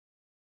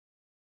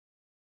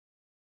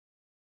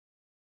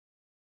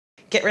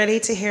get ready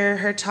to hear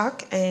her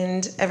talk,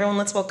 and everyone,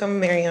 let's welcome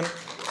Miriam.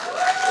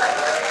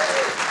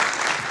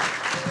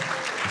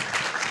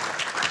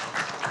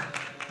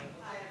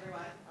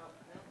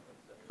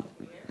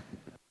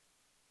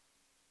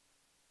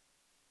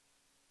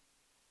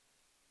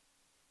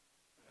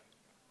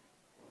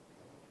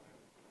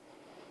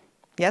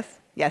 Yes?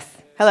 Yes.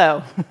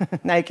 Hello.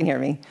 Now you can hear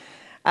me.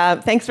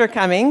 Thanks for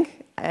coming.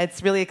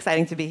 It's really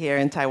exciting to be here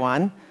in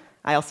Taiwan.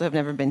 I also have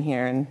never been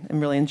here, and I'm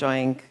really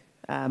enjoying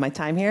my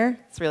time here.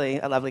 It's really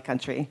a lovely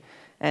country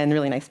and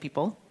really nice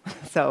people.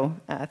 So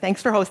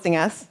thanks for hosting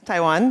us,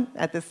 Taiwan,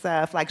 at this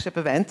flagship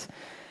event.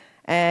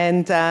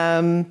 And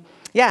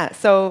yeah,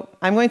 so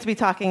I'm going to be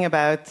talking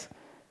about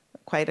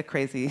quite a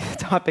crazy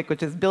topic,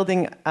 which is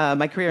building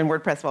my career in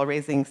WordPress while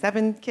raising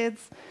 7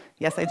 kids.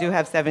 Yes, I do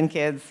have 7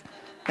 kids.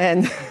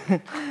 And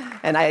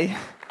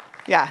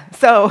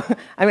so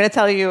I'm going to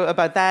tell you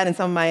about that and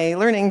some of my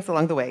learnings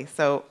along the way.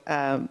 So,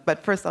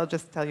 but first, I'll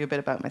just tell you a bit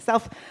about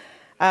myself.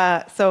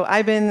 So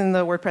I've been in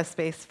the WordPress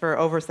space for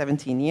over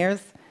 17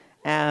 years.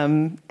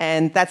 And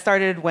that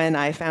started when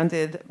I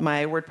founded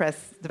my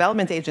WordPress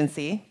development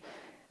agency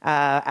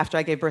after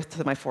I gave birth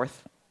to my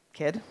 4th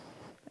kid,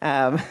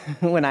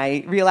 when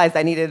I realized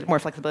I needed more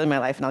flexibility in my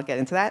life, and I'll get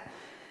into that.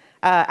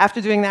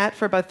 After doing that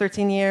for about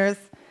 13 years,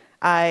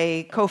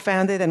 I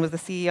co-founded and was the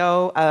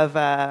CEO of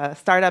a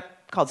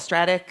startup called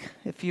Strattic,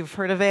 if you've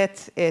heard of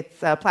it.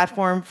 It's a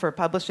platform for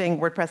publishing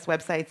WordPress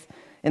websites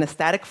in a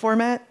static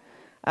format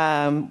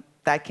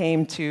that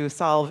came to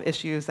solve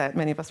issues that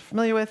many of us are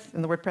familiar with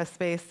in the WordPress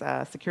space,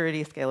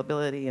 security,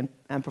 scalability,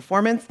 and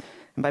performance.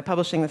 And by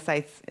publishing the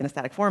sites in a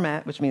static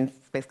format, which means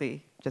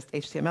basically just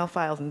HTML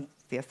files and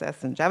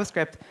CSS and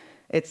JavaScript,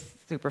 it's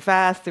super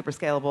fast, super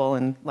scalable,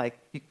 and like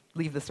you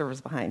leave the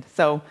servers behind.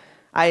 So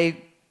I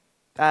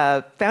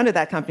founded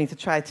that company to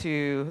try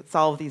to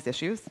solve these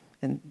issues,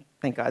 and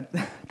thank God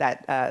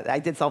that I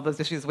did solve those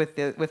issues with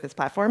this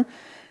platform.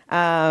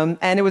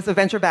 And it was a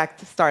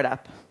venture-backed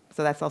startup,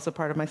 so that's also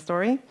part of my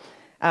story,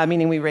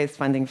 meaning we raised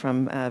funding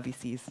from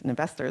VCs and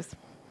investors.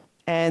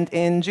 And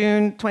in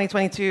June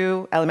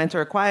 2022,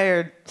 Elementor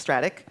acquired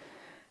Strattic,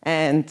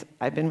 and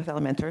I've been with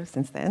Elementor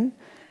since then.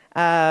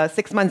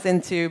 6 months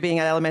into being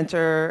at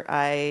Elementor,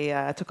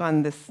 I took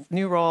on this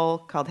new role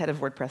called Head of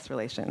WordPress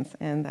Relations,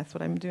 and that's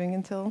what I'm doing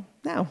until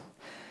now.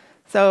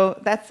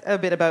 So that's a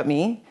bit about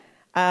me.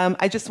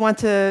 I just want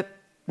to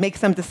make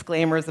some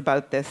disclaimers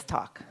about this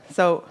talk.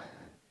 So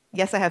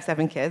yes, I have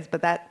 7 kids,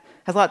 but that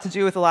has a lot to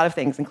do with a lot of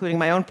things, including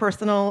my own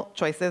personal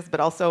choices, but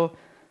also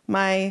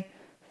my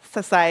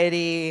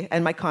society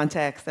and my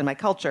context and my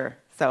culture.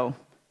 So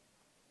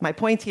my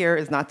point here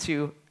is not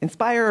to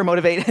inspire or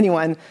motivate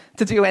anyone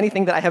to do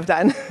anything that I have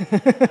done.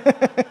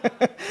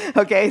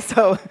 Okay,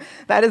 so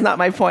that is not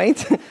my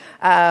point.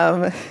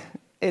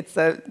 It's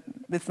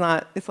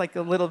like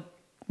a little,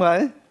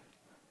 what?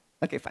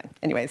 Okay, fine.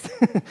 Anyways,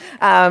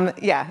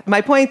 yeah,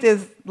 my point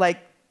is like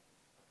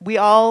we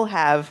all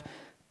have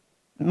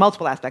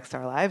multiple aspects to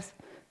our lives.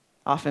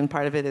 Often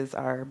part of it is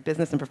our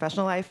business and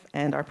professional life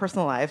and our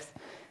personal lives.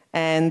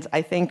 And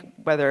I think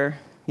whether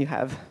you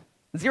have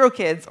 0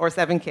 kids or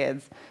 7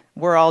 kids,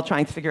 we're all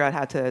trying to figure out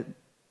how to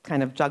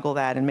kind of juggle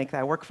that and make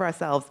that work for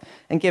ourselves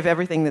and give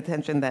everything the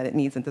attention that it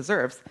needs and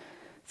deserves.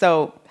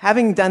 So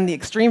having done the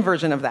extreme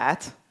version of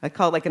that, I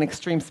call it like an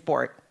extreme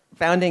sport,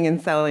 founding and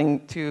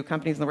selling to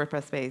companies in the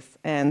WordPress space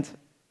and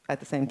at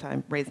the same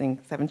time raising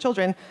 7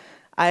 children,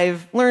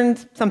 I've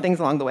learned some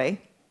things along the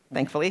way,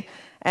 thankfully.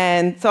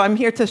 And so I'm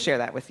here to share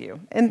that with you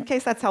in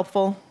case that's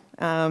helpful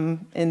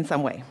in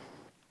some way.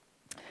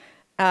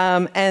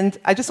 And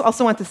I just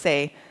also want to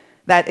say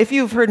that if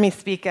you've heard me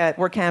speak at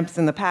WordCamps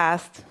in the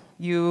past,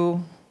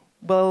 you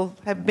will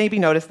have maybe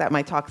noticed that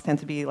my talks tend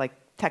to be like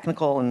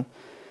technical and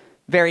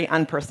very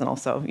unpersonal.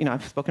 So, you know,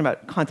 I've spoken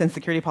about content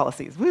security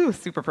policies, woo,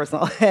 super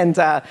personal, and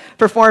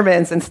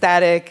performance and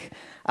static,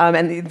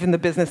 and even the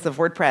business of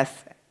WordPress.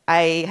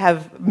 I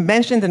have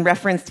mentioned and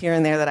referenced here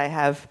and there that I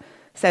have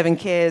 7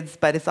 kids,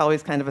 but it's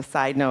always kind of a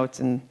side note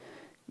and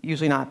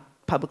usually not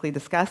publicly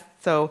discussed.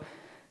 So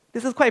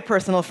this is quite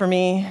personal for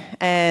me,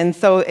 and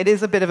so it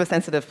is a bit of a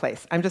sensitive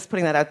place. I'm just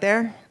putting that out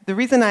there. The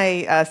reason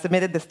I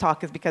submitted this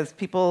talk is because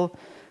people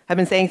have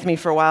been saying to me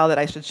for a while that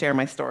I should share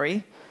my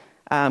story,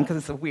 because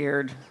it's a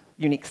weird,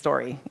 unique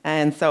story.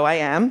 And so I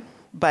am,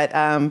 but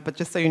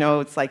just so you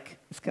know, it's like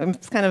it's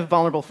kind of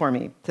vulnerable for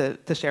me to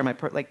share my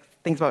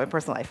things about my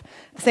personal life.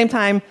 At the same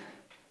time,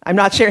 I'm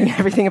not sharing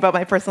everything about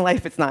my personal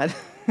life. It's not,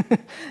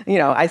 you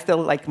know, I still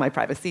like my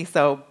privacy.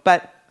 So,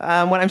 but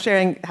what I'm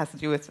sharing has to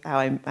do with how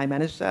I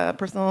manage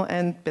personal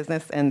and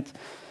business, and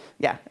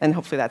yeah, and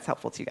hopefully that's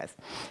helpful to you guys.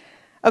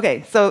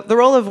 Okay, so the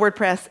role of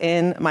WordPress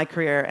in my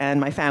career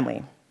and my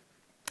family.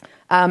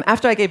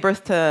 After I gave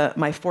birth to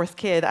my 4th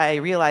kid, I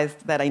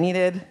realized that I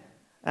needed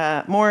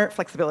more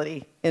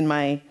flexibility in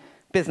my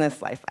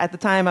business life. At the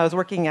time, I was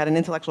working at an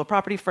intellectual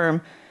property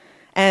firm,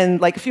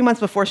 and like a few months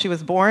before she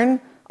was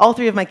born, all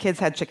 3 of my kids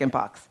had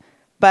chickenpox.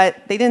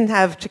 But they didn't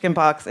have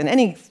chickenpox in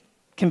any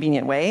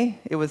convenient way.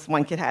 It was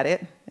one kid had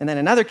it, and then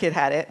another kid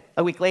had it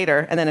a week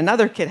later, and then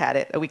another kid had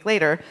it a week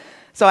later.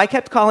 So I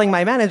kept calling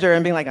my manager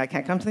and being like, I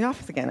can't come to the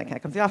office again. I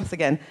can't come to the office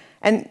again.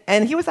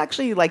 And he was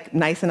actually like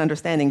nice and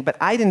understanding, but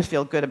I didn't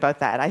feel good about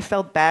that. I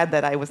felt bad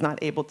that I was not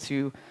able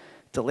to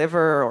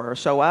deliver or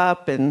show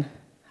up, and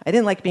I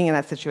didn't like being in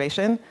that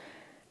situation.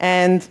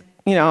 And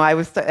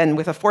and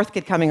with a fourth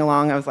kid coming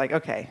along, I was like,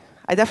 okay,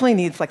 I definitely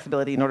need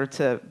flexibility in order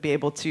to be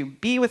able to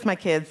be with my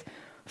kids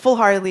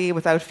full-heartedly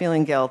without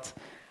feeling guilt.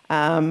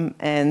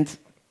 And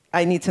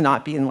I need to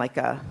not be in like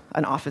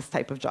an office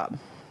type of job.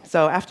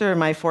 So after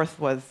my fourth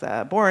was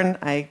born,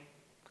 I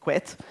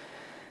quit.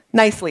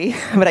 Nicely,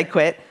 but I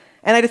quit.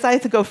 And I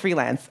decided to go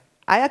freelance.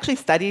 I actually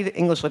studied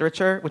English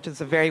literature, which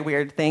is a very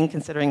weird thing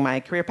considering my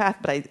career path,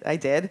 but I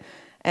did.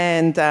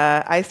 And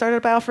I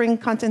started by offering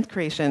content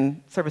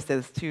creation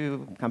services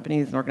to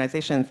companies and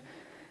organizations.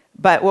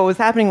 But what was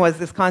happening was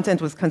this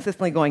content was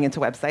consistently going into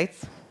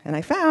websites. And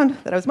I found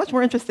that I was much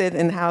more interested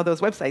in how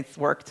those websites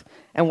worked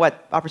and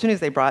what opportunities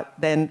they brought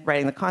than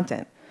writing the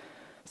content.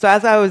 So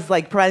as I was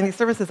like providing these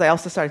services, I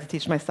also started to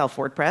teach myself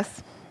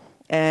WordPress.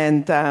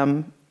 And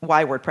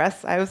why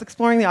WordPress? I was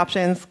exploring the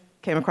options,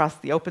 came across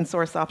the open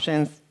source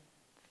options,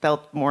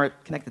 felt more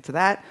connected to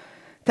that,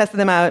 tested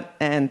them out,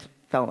 and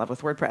fell in love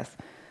with WordPress.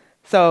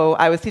 So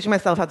I was teaching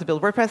myself how to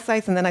build WordPress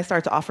sites, and then I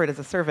started to offer it as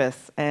a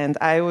service. And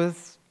I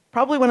was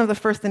probably one of the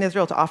first in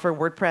Israel to offer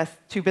WordPress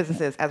to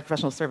businesses as a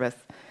professional service.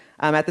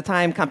 At the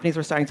time, companies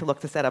were starting to look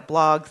to set up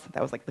blogs.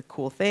 That was like the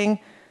cool thing.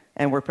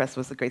 And WordPress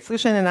was a great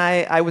solution, and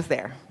I was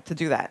there to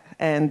do that.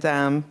 And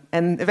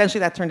eventually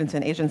that turned into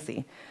an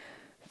agency.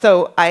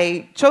 So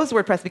I chose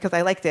WordPress because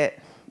I liked it,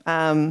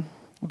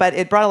 but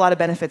it brought a lot of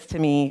benefits to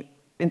me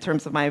in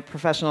terms of my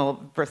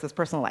professional versus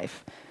personal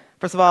life.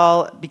 First of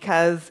all,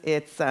 because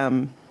it's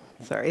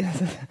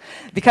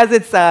because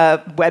it's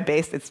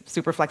web-based, it's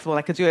super flexible, and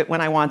I could do it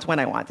when I want.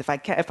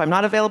 If I'm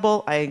not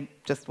available, I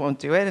just won't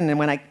do it, and then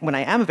when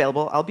I am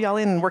available, I'll be all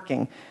in and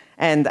working.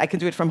 And I can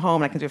do it from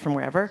home, and I can do it from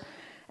wherever.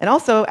 And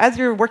also, as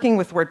you're working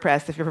with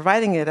WordPress, if you're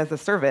providing it as a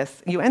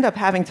service, you end up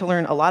having to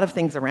learn a lot of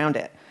things around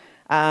it.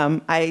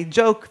 I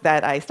joke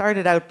that I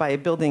started out by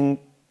building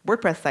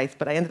WordPress sites,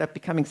 but I ended up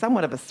becoming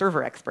somewhat of a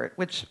server expert,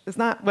 which is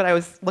not what I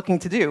was looking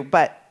to do.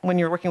 But when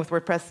you're working with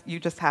WordPress, you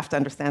just have to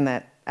understand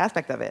that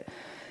aspect of it.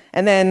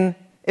 And then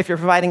if you're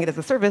providing it as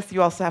a service,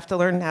 you also have to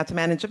learn how to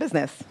manage a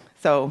business.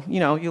 So,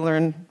 you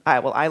learn,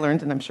 I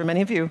learned, and I'm sure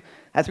many of you,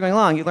 as you're going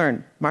along, you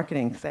learn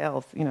marketing,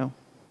 sales,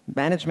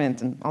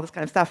 management, and all this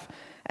kind of stuff.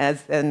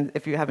 And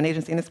if you have an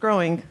agency and it's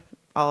growing,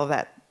 all of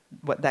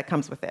that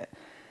comes with it.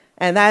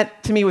 And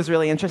that, to me, was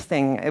really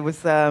interesting. I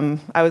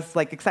was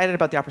like excited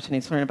about the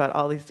opportunity to learn about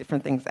all these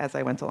different things as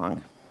I went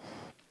along.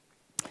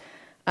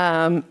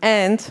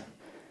 And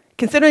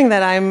considering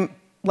that I'm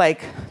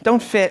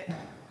don't fit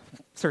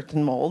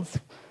certain molds,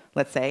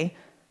 let's say,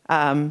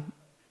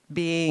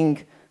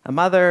 being a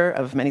mother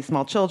of many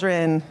small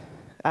children,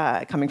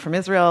 coming from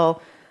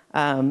Israel,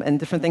 and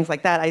different things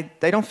like that,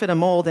 I don't fit a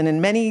mold. And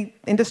in many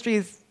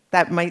industries,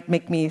 that might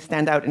make me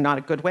stand out in not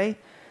a good way.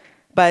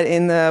 But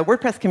in the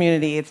WordPress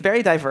community, it's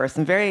very diverse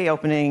and very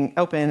open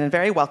and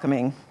very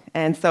welcoming.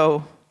 And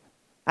so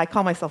I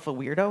call myself a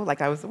weirdo,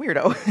 like I was a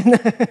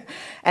weirdo.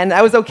 And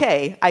I was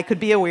okay. I could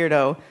be a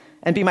weirdo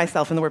and be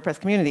myself in the WordPress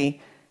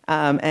community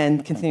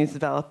and continue to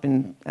develop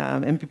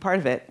and be part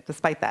of it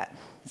despite that.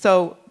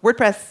 So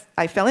WordPress,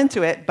 I fell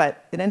into it,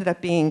 but it ended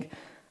up being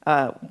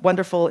a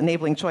wonderful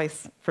enabling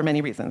choice for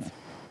many reasons.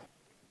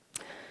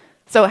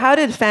 So how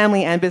did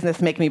family and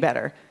business make me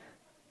better?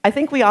 I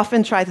think we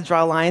often try to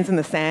draw lines in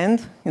the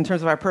sand in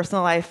terms of our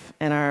personal life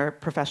and our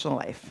professional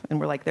life. And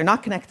we're like, they're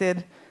not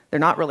connected,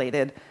 they're not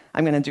related.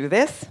 I'm going to do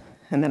this,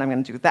 and then I'm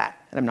going to do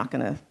that. And I'm not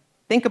going to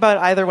think about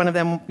either one of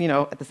them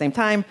at the same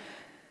time.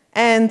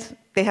 And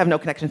they have no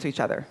connection to each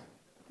other.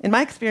 In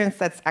my experience,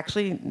 that's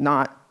actually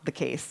not the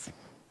case.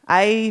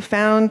 I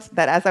found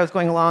that as I was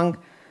going along,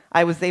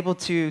 I was able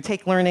to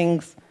take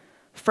learnings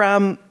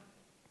from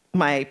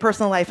my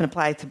personal life and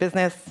apply it to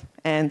business,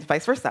 and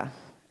vice versa.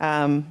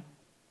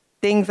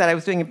 Things that I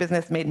was doing in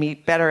business made me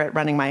better at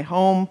running my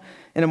home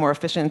in a more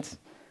efficient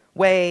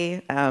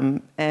way,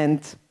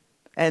 and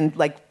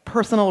like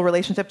personal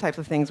relationship types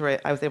of things where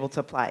I was able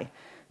to apply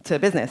to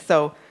business.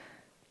 So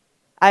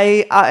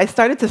I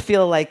started to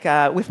feel like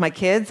with my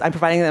kids, I'm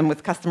providing them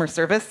with customer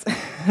service.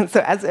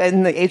 So as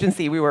in the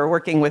agency, we were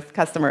working with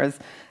customers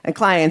and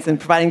clients and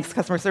providing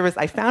customer service.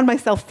 I found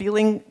myself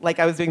feeling like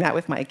I was doing that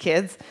with my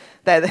kids,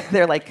 that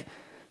they're like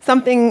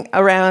something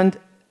around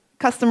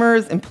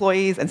customers,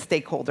 employees, and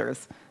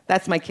stakeholders.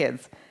 That's my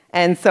kids.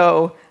 And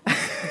so,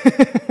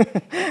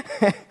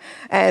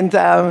 and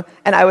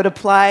I would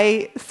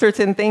apply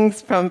certain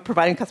things from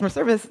providing customer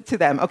service to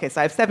them. Okay,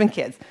 so I have 7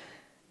 kids.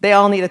 They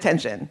all need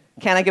attention.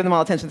 Can I give them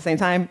all attention at the same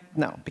time?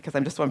 No, because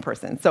I'm just one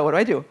person. So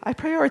what do? I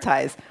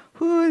prioritize.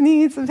 Who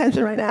needs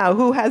attention right now?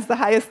 Who has the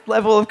highest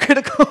level of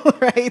critical,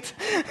 right?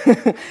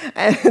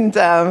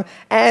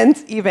 And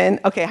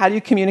even, okay, how do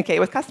you communicate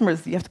with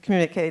customers? You have to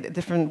communicate a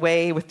different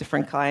way with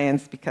different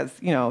clients because,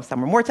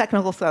 some are more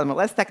technical, some are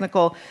less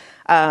technical.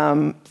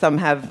 Some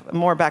have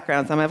more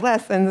background, some have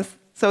less. And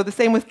so the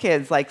same with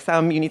kids. Like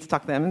some you need to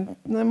talk to them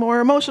in a more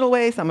emotional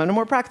way, some in a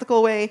more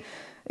practical way.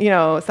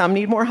 some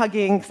need more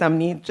hugging, some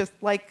need just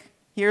like,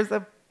 here's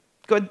a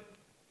good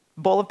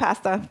bowl of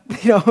pasta,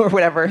 or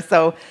whatever.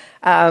 So,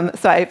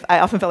 I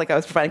often felt like I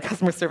was providing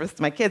customer service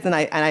to my kids, and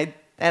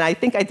I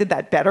think I did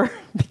that better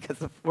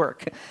because of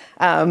work.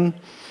 And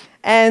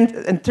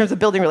in terms of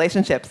building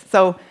relationships,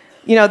 so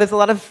there's a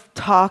lot of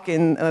talk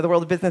in the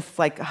world of business,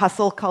 like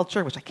hustle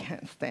culture, which I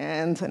can't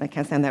stand, and I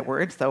can't stand that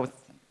word, so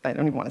I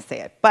don't even want to say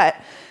it. But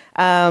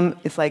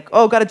it's like,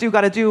 oh, gotta do.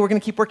 We're gonna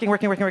keep working, and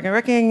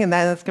then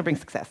that's gonna bring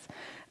success.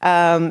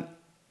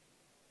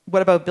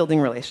 What about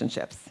building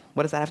relationships?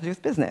 What does that have to do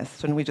with business?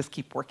 Shouldn't we just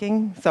keep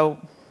working? So,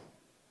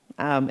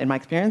 in my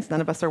experience,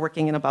 none of us are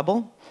working in a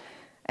bubble.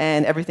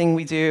 And everything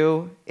we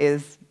do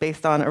is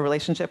based on a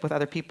relationship with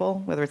other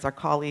people, whether it's our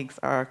colleagues,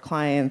 our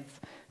clients,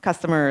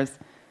 customers.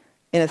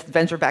 In a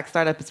venture-backed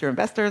startup, it's your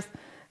investors.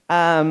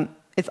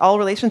 It's all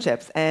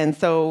relationships. And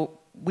so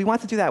we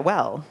want to do that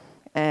well.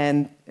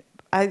 And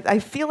I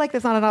feel like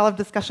there's not a lot of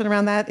discussion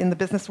around that in the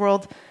business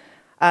world.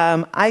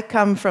 I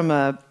come from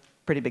a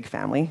pretty big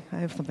family. I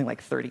have something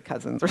like 30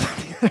 cousins or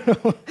something. I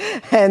don't know.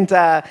 And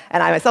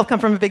I myself come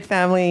from a big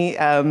family.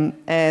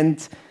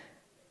 And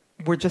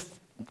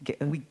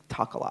we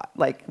talk a lot.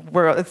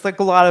 It's like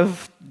a lot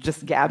of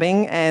just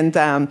gabbing.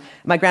 And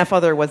my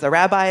grandfather was a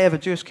rabbi of a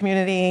Jewish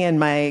community, and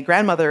my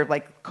grandmother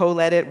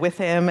co-led it with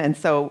him. And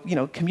so,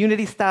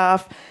 community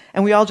stuff,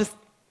 and we all just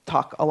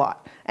talk a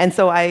lot. And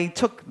so I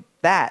took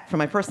that from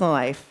my personal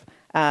life.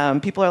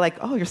 People are like,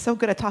 "Oh, you're so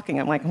good at talking."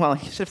 I'm like, "Well,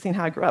 you should have seen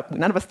how I grew up.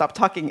 None of us stopped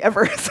talking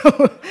ever." So,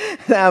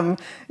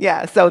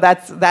 so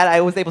that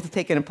I was able to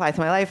take and apply to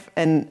my life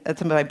and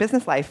to my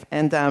business life.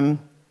 And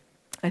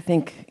I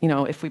think,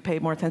 if we pay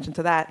more attention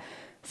to that,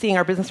 seeing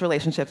our business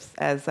relationships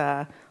as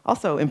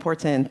also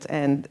important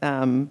and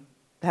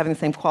having the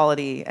same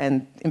quality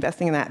and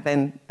investing in that,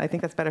 then I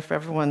think that's better for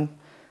everyone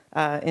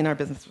in our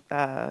business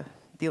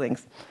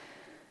dealings.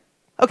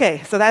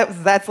 Okay, so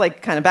that's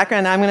like kind of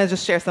background. Now I'm going to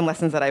just share some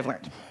lessons that I've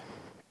learned.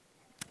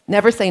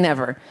 Never say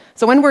never.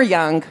 So when we're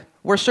young,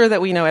 we're sure that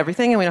we know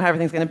everything and we know how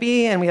everything's going to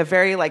be, and we have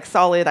very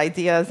solid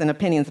ideas and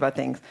opinions about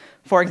things.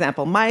 For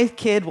example, my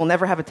kid will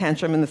never have a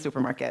tantrum in the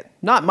supermarket.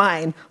 Not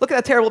mine. Look at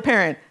that terrible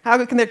parent.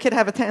 How can their kid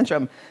have a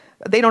tantrum?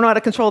 They don't know how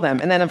to control them.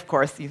 And then, of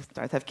course, you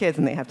start to have kids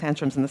and they have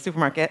tantrums in the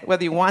supermarket,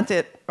 whether you want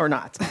it or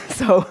not.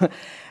 So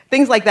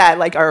things like that,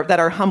 that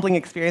are humbling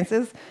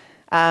experiences.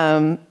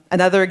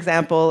 Another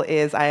example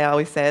is I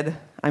always said,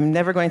 I'm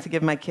never going to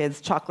give my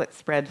kids chocolate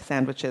spread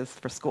sandwiches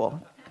for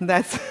school.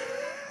 That's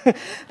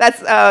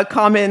a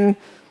common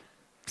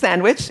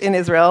sandwich in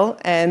Israel,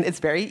 and it's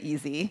very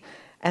easy.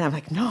 And I'm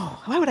like, no,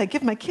 why would I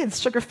give my kids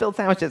sugar-filled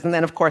sandwiches? And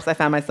then, of course, I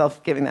found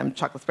myself giving them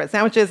chocolate spread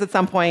sandwiches at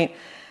some point.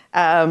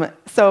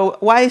 So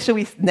why should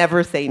we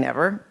never say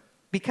never?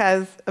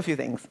 Because a few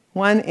things.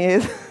 One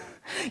is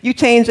you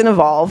change and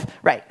evolve.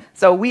 Right.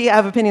 So we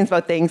have opinions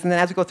about things, and then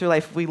as we go through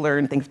life, we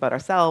learn things about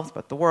ourselves,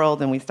 about the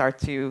world, and we start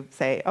to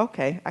say,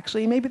 okay,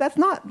 actually, maybe that's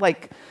not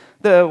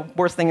the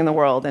worst thing in the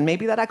world, and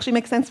maybe that actually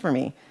makes sense for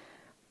me.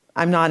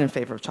 I'm not in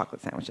favor of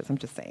chocolate sandwiches, I'm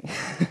just saying.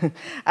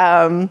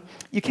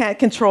 You can't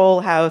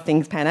control how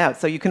things pan out.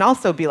 So you can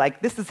also be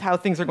like, this is how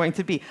things are going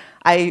to be.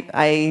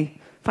 I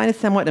find it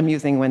somewhat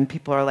amusing when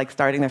people are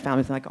starting their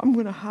families and I'm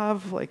going to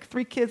have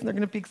 3 kids and they're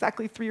going to be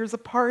exactly 3 years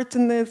apart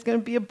and there's going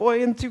to be a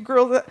boy and 2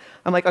 girls.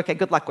 I'm like, okay,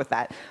 good luck with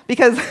that.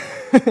 Because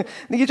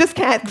you just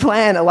can't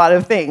plan a lot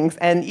of things.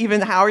 And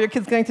even how are your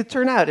kids going to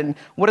turn out and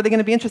what are they going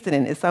to be interested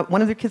in? Is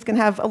one of their kids going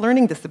to have a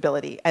learning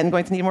disability and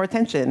going to need more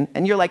attention?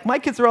 And you're like, my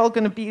kids are all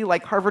going to be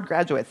Harvard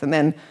graduates. And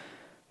then,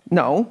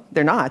 no,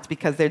 they're not,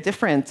 because they're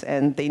different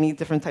and they need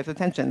different types of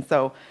attention.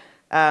 So,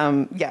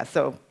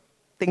 so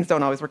things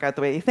don't always work out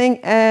the way you think,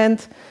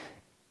 and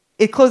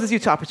it closes you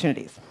to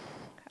opportunities.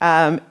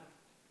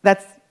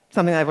 That's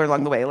something I've learned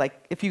along the way.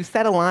 If you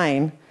set a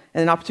line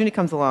and an opportunity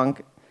comes along,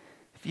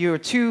 if you're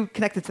too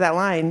connected to that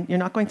line, you're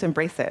not going to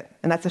embrace it,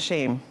 and that's a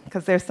shame,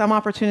 because there's some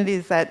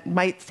opportunities that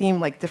might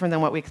seem different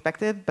than what we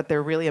expected, but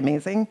they're really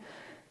amazing,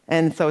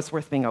 and so it's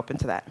worth being open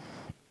to that.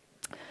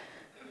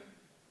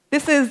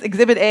 This is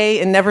Exhibit A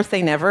in Never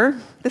Say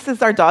Never. This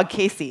is our dog,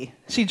 Casey.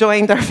 She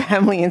joined our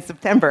family in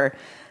September.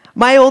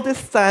 My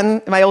oldest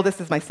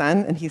is my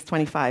son, and he's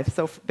 25.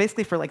 So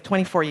basically for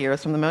 24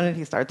 years, from the moment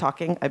he started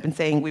talking, I've been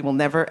saying we will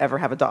never, ever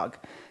have a dog.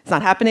 It's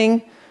not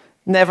happening.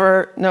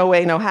 Never, no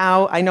way, no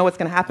how. I know what's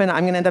going to happen.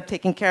 I'm going to end up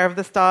taking care of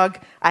this dog.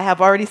 I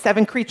have already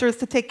 7 creatures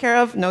to take care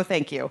of. No,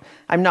 thank you.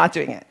 I'm not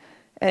doing it.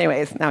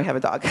 Anyways, now we have a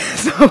dog.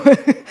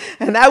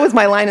 And that was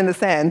my line in the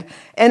sand.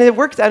 And it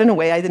worked out in a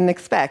way I didn't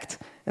expect.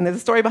 And there's a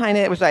story behind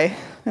it, which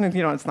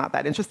it's not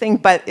that interesting,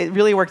 but it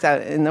really worked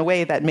out in a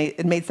way that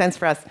it made sense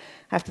for us. I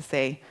have to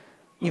say,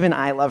 even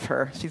I love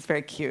her. She's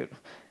very cute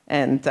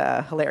and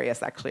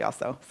hilarious, actually,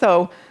 also.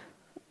 So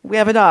we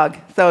have a dog.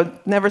 So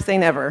never say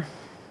never.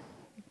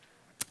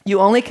 You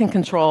only can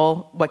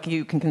control what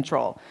you can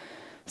control.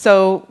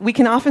 So we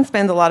can often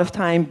spend a lot of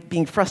time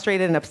being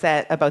frustrated and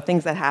upset about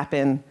things that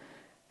happen,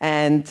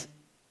 and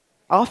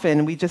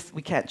often we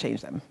can't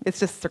change them. It's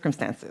just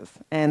circumstances,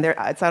 and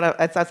it's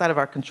outside of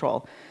our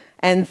control.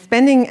 And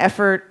spending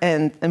effort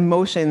and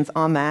emotions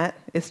on that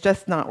is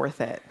just not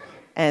worth it.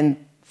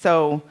 And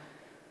so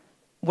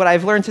what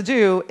I've learned to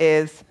do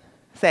is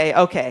say,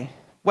 okay,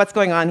 what's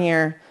going on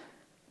here?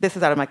 This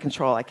is out of my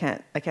control. I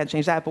can't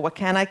change that. But what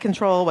can I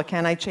control? What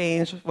can I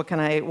change? What can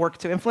I work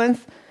to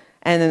influence?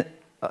 And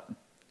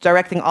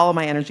directing all of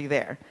my energy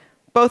there,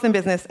 both in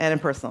business and in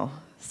personal.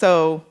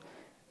 So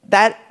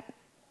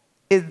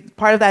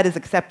part of that is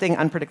accepting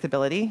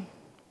unpredictability.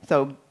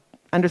 So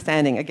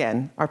understanding,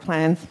 again, our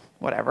plans,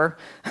 whatever.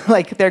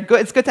 Like, they're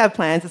good. It's good to have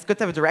plans. It's good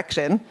to have a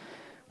direction.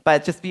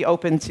 But just be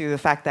open to the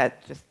fact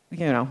that just,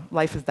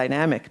 life is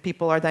dynamic.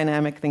 People are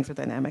dynamic. Things are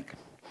dynamic.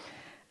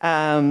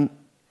 And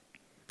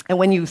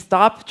when you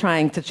stop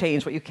trying to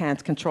change what you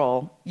can't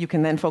control, you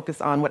can then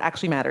focus on what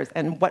actually matters.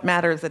 And what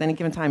matters at any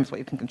given time is what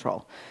you can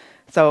control.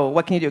 So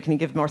what can you do? Can you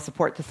give more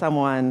support to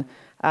someone?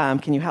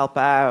 Can you help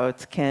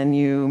out? Can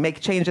you make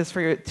changes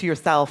to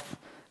yourself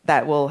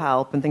that will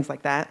help and things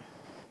like that?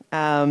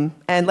 And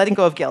letting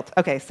go of guilt.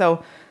 Okay,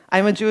 so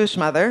I'm a Jewish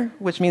mother,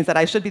 which means that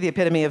I should be the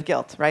epitome of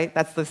guilt, right?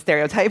 That's the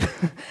stereotype.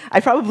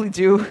 I probably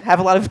do have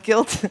a lot of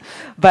guilt,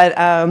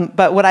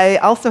 but what I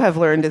also have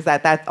learned is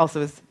that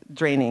also is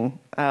draining.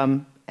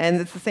 And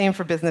it's the same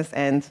for business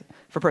and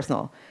for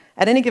personal.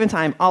 At any given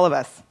time, all of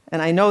us,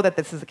 and I know that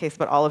this is the case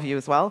about all of you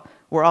as well,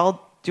 we're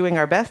all doing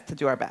our best to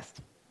do our best,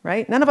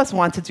 right? None of us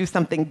want to do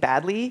something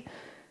badly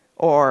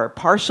or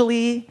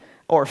partially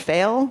or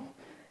fail.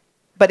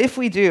 But if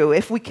we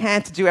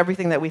can't do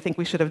everything that we think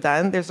we should have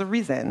done, there's a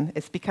reason.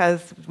 It's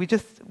because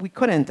we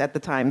couldn't at the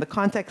time. The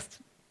context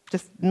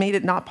just made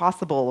it not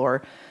possible,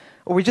 or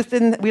we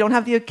don't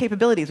have the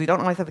capabilities. We don't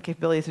always have the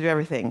capabilities to do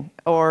everything,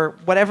 or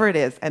whatever it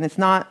is. And it's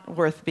not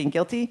worth being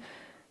guilty.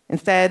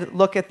 Instead,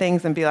 look at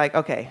things and be like,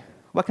 okay,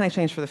 what can I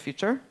change for the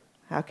future?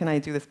 How can I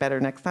do this better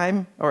next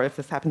time? Or if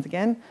this happens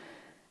again?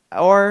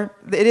 Or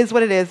it is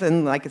what it is,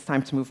 and it's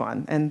time to move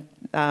on.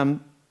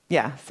 And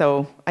yeah,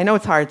 so I know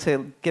it's hard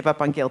to give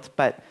up on guilt,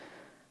 but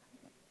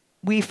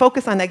we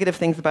focus on negative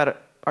things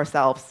about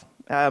ourselves,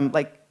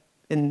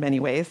 in many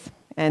ways.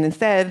 And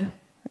instead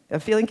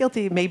of feeling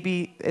guilty,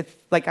 maybe it's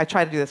like I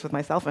try to do this with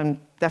myself.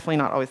 I'm definitely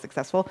not always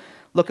successful.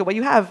 Look at what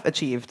you have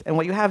achieved and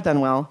what you have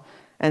done well,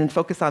 and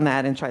focus on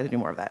that and try to do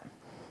more of that.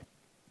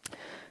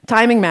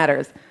 Timing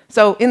matters.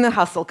 So in the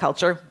hustle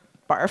culture,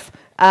 barf,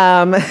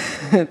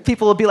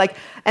 people will be like,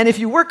 and if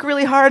you work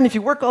really hard and if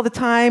you work all the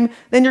time,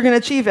 then you're going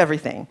to achieve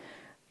everything.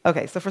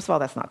 Okay, so first of all,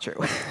 that's not true.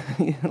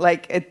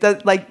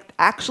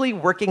 Actually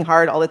working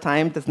hard all the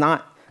time does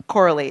not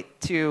correlate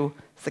to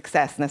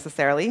success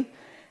necessarily.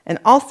 And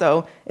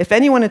also, if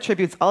anyone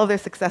attributes all of their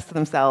success to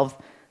themselves,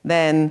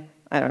 then,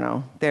 I don't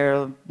know,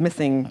 they're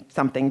missing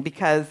something,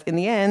 because in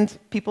the end,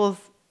 people's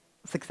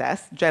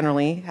success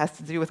generally has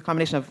to do with a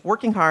combination of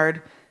working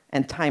hard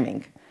and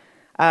timing.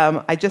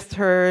 I just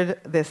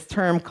heard this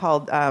term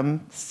called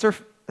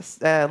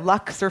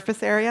luck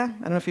surface area.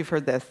 I don't know if you've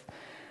heard this,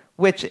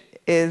 which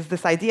is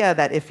this idea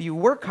that if you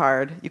work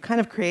hard, you kind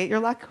of create your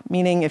luck,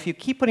 meaning if you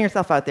keep putting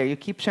yourself out there, you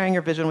keep sharing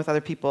your vision with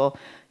other people,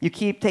 you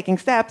keep taking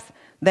steps,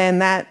 then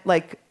that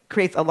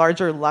creates a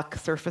larger luck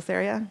surface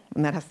area,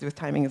 and that has to do with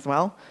timing as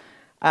well.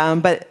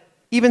 But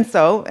even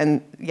so,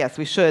 and yes,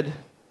 we should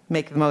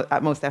make the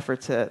utmost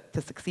effort to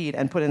succeed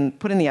and put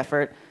in the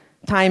effort.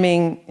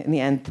 Timing, in the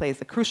end,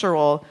 plays a crucial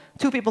role.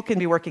 Two people can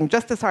be working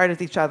just as hard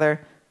as each other.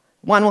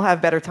 One will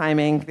have better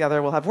timing, the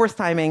other will have worse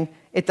timing.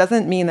 It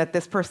doesn't mean that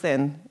this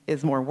person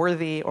is more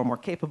worthy or more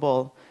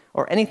capable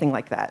or anything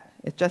like that.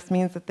 It just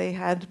means that they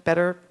had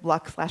better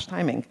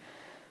luck/timing.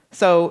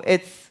 So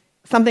it's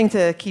something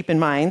to keep in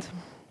mind.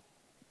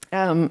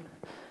 Timing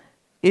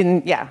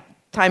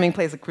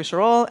plays a crucial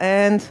role,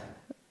 and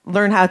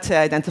learn how to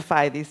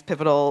identify these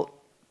pivotal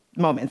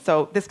moments.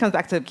 So this comes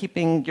back to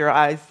keeping your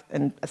eyes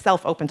and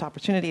self open to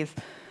opportunities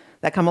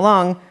that come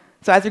along.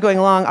 So as you're going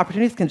along,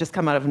 opportunities can just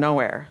come out of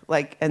nowhere,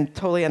 and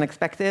totally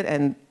unexpected,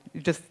 and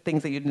just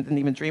things that you didn't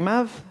even dream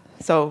of.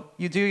 So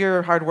you do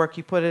your hard work,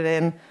 you put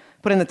in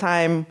the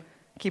time,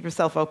 keep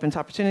yourself open to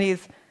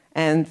opportunities,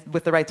 and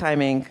with the right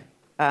timing,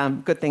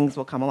 good things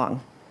will come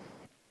along.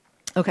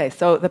 Okay,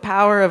 so the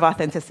power of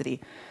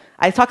authenticity.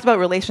 I talked about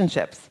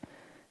relationships.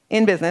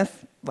 In business,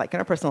 like in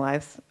our personal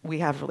lives, we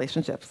have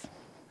relationships.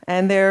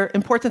 And they're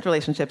important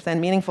relationships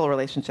and meaningful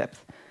relationships.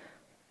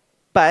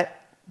 But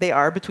they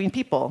are between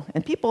people,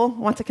 and people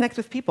want to connect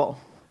with people,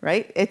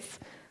 right? It's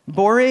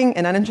boring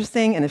and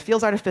uninteresting, and it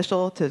feels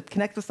artificial to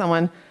connect with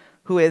someone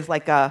who is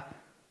like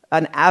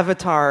an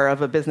avatar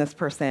of a business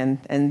person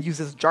and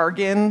uses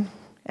jargon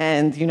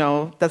and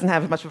doesn't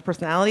have much of a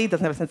personality,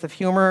 doesn't have a sense of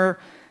humor,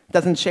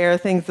 doesn't share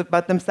things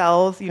about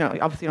themselves.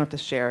 Obviously you don't have to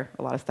share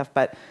a lot of stuff,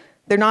 but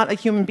they're not a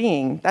human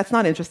being. That's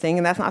not interesting,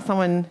 and that's not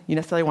someone you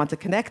necessarily want to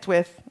connect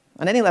with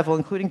on any level,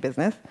 including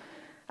business.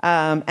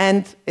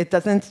 And it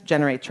doesn't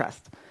generate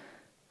trust.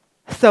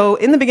 So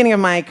in the beginning of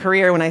my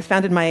career, when I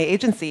founded my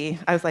agency,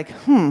 I was like,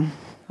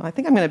 I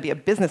think I'm going to be a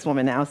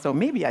businesswoman now, so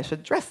maybe I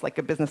should dress like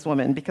a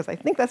businesswoman, because I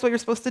think that's what you're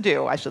supposed to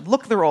do. I should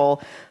look the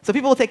role, so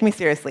people will take me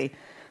seriously.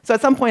 So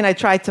at some point, I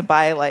tried to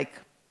buy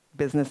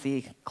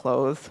businessy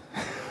clothes.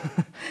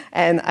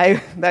 And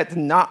that did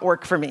not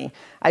work for me.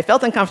 I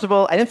felt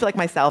uncomfortable. I didn't feel like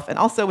myself. And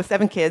also with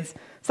 7 kids,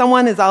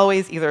 someone is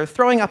always either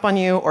throwing up on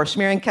you or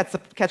smearing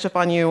ketchup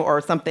on you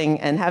or something,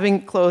 and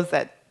having clothes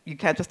that you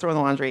can't just throw in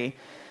the laundry.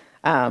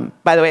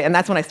 By the way, and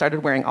that's when I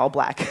started wearing all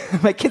black.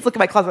 My kids look at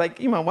my closet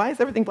like, Ema, why is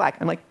everything black?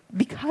 I'm like,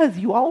 because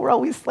you all were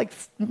always like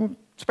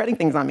spreading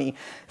things on me.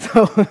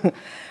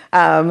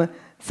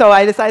 So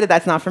I decided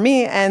that's not for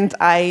me, and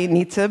I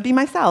need to be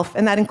myself,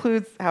 and that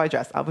includes how I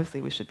dress.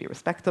 Obviously, we should be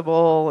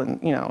respectable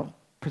and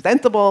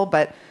presentable,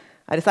 but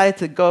I decided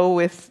to go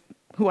with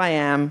who I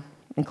am,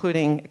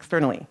 including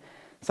externally.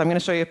 So I'm going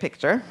to show you a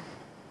picture.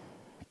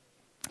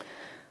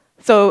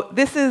 So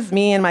this is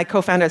me and my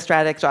co-founder at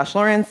Strattic, Josh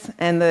Lawrence,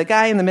 and the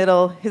guy in the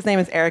middle, his name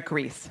is Eric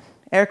Ries.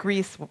 Eric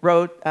Ries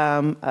wrote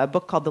a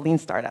book called The Lean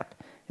Startup.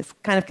 It's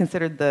kind of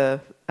considered the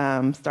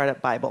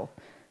startup Bible.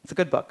 It's a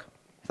good book,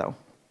 so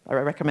I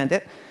recommend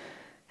it.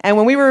 And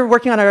when we were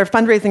working on our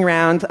fundraising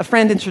round, a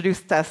friend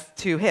introduced us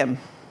to him,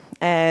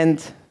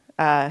 and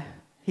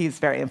he's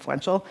very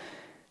influential.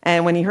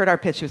 And when he heard our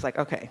pitch, he was like,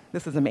 okay,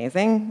 this is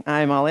amazing.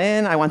 I'm all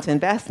in. I want to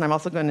invest, and I'm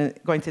also going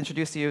to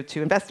introduce you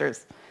to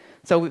investors.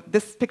 So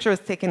this picture was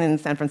taken in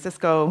San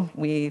Francisco.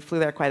 We flew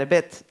there quite a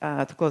bit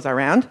to close our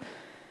round.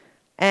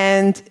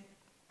 And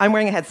I'm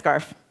wearing a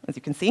headscarf, as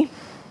you can see.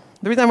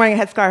 The reason I'm wearing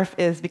a headscarf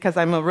is because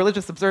I'm a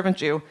religious observant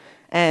Jew,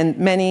 and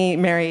many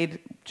married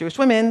Jewish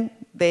women,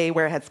 they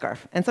wear a headscarf.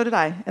 And so did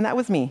I, and that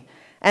was me.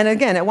 And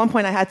again, at one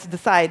point I had to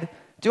decide,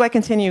 do I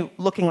continue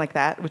looking like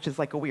that, which is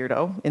like a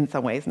weirdo in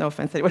some ways, no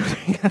offense to anyone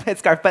wearing a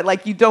headscarf, but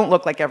like you don't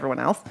look like everyone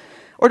else.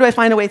 Or do I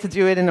find a way to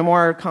do it in a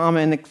more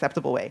common,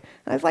 acceptable way?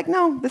 And I was like,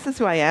 no, this is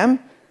who I am,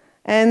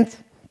 and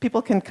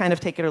people can kind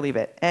of take it or leave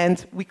it.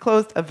 And we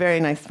closed a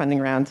very nice funding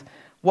round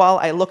while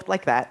I looked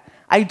like that.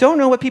 I don't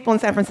know what people in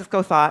San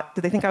Francisco thought.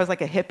 Did they think I was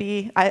like a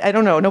hippie? I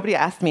don't know. Nobody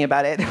asked me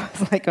about it. I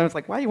was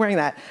like, why are you wearing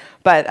that?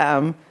 But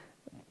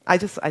I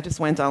just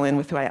went all in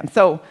with who I am.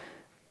 So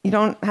you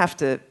don't have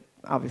to,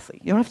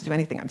 obviously, you don't have to do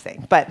anything I'm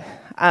saying. But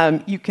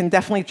you can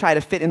definitely try to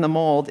fit in the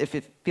mold if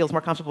it feels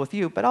more comfortable with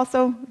you. But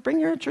also bring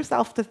your true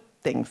self to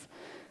things.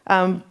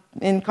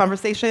 In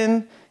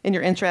conversation, in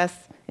your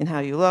interests, in how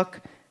you look.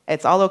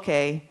 It's all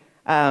okay.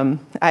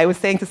 I was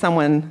saying to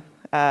someone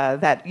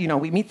that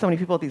we meet so many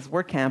people at these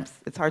work camps,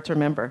 it's hard to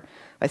remember.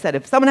 I said,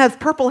 if someone has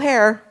purple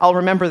hair, I'll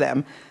remember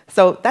them.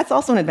 So that's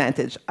also an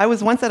advantage. I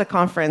was once at a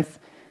conference,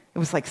 it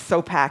was like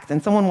so packed,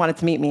 and someone wanted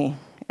to meet me.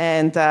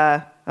 And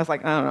I was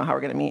like, I don't know how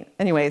we're going to meet.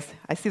 Anyways,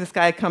 I see this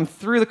guy come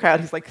through the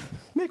crowd. He's like,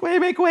 make way,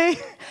 make way.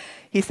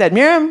 He said,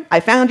 Miriam, I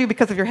found you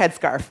because of your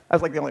headscarf. I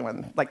was like the only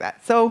one like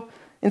that. So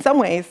in some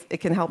ways, it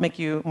can help make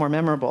you more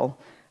memorable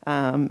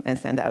and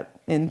stand out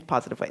in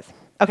positive ways.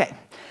 Okay.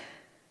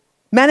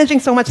 Managing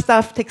so much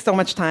stuff takes so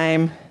much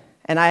time,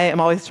 and I am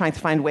always trying to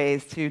find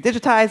ways to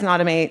digitize and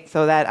automate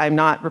so that I'm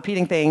not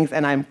repeating things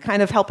and I'm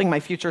kind of helping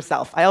my future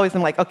self. I always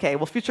am like, okay,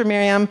 will future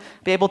Miriam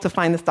be able to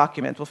find this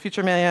document? Will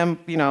future Miriam,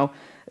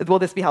 will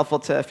this be helpful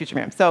to future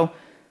Miriam? So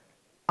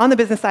on the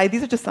business side,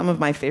 these are just some of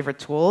my favorite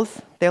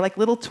tools. They're like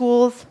little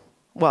tools.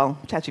 Well,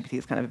 ChatGPT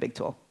is kind of a big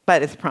tool,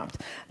 but it's a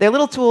prompt. They're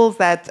little tools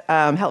that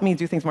help me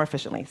do things more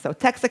efficiently. So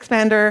text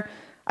expander,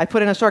 I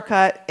put in a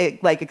shortcut,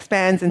 it like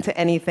expands into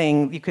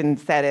anything. You can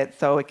set it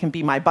so it can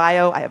be my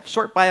bio. I have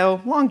short bio,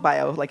 long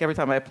bio, like every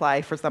time I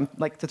apply for some,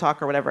 like to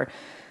talk or whatever.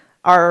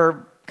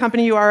 Our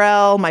company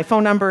URL, my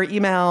phone number,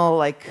 email,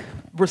 like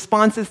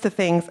responses to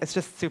things. It's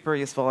just super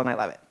useful and I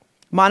love it.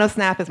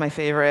 MonoSnap is my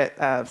favorite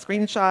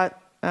screenshot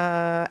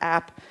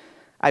app.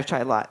 I've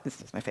tried a lot.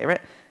 This is my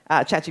favorite.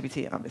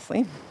 ChatGPT,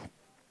 obviously.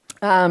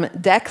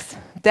 Dex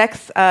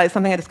is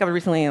something I discovered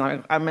recently,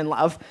 and I'm in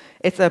love.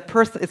 It's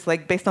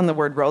like based on the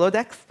word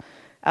Rolodex.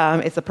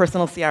 It's a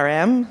personal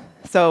CRM.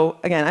 So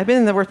again, I've been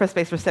in the WordPress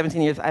space for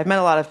 17 years. I've met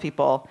a lot of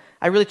people.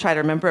 I really try to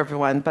remember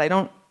everyone, but I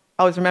don't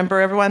always remember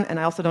everyone, and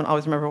I also don't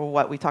always remember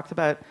what we talked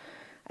about.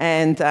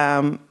 And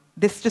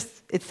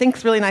it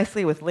syncs really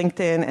nicely with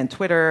LinkedIn and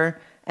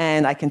Twitter,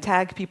 and I can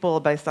tag people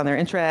based on their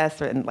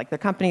interests and like their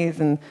companies,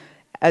 and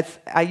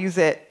I use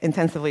it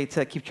intensively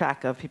to keep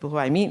track of people who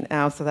I meet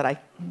now so that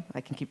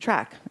I can keep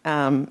track.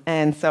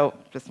 And so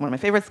just one of my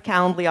favorites,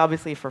 Calendly,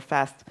 obviously, for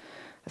fast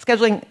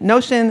scheduling.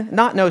 Notion,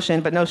 not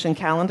Notion, but Notion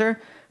Calendar.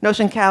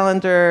 Notion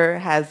Calendar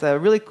has a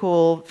really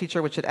cool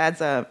feature which it adds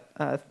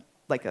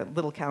like a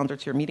little calendar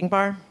to your meeting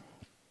bar,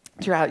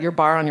 to your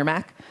bar on your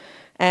Mac.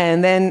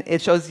 And then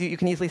it shows you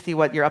can easily see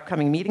what your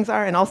upcoming meetings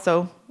are. And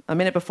also, a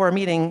minute before a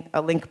meeting,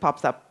 a link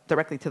pops up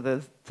directly to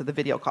the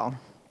video call.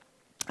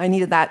 I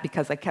needed that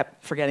because I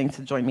kept forgetting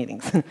to join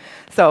meetings.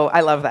 So I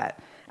love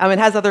that. It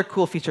has other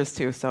cool features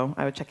too, so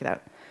I would check it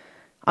out.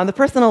 On the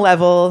personal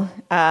level,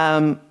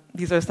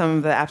 these are some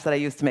of the apps that I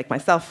use to make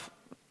myself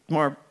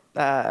more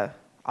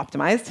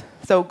optimized.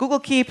 So Google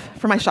Keep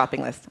for my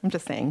shopping list. I'm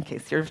just saying in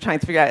case you're trying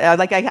to figure out.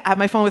 Like I have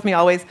my phone with me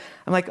always.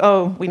 I'm like,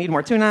 oh, we need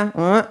more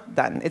tuna.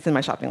 Done. It's in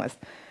my shopping list.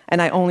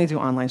 And I only do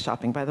online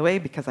shopping, by the way,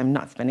 because I'm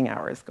not spending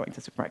hours going to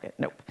the supermarket.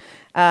 Nope.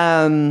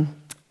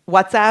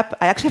 WhatsApp,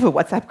 I actually have a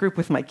WhatsApp group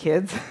with my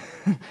kids.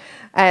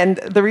 And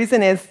the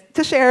reason is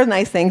to share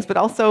nice things, but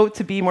also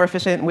to be more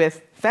efficient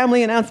with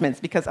family announcements,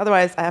 because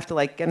otherwise I have to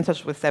like get in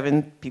touch with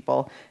 7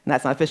 people, and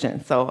that's not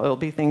efficient. So it'll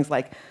be things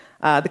like,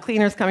 the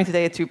cleaner's coming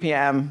today at 2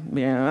 p.m.,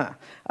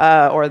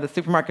 or the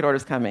supermarket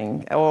order's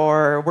coming,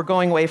 or we're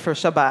going away for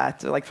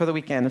Shabbat, like for the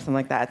weekend or something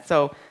like that.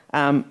 So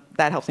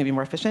that helps me be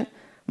more efficient.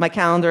 My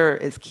calendar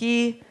is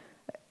key.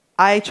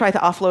 I try to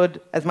offload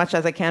as much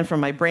as I can from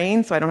my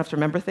brain so I don't have to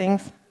remember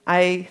things.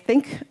 I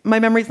think my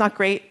memory's not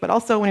great, but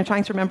also when you're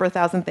trying to remember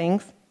 1,000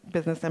 things,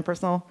 business and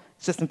personal,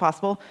 it's just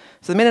impossible.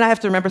 So the minute I have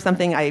to remember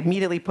something, I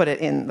immediately put it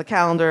in the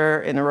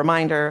calendar, in a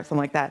reminder, something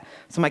like that.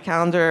 So my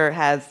calendar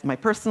has my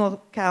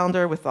personal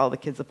calendar with all the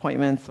kids'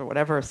 appointments or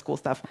whatever, school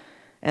stuff,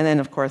 and then,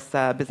 of course,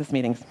 business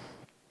meetings.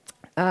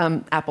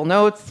 Apple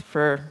Notes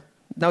for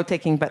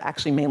note-taking, but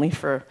actually mainly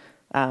for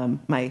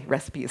my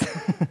recipes.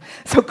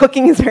 So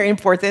cooking is very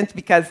important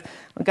because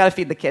I've got to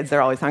feed the kids,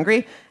 they're always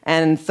hungry.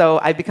 And so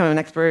I've become an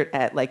expert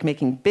at like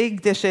making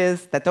big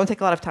dishes that don't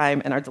take a lot of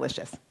time and are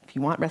delicious. If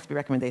you want recipe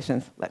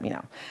recommendations, let me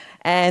know.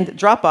 And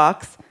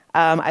Dropbox,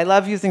 I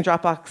love using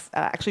Dropbox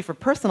actually for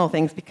personal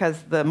things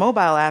because the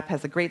mobile app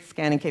has a great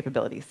scanning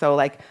capability. So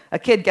like a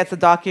kid gets a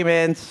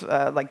document,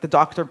 like the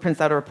doctor prints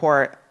out a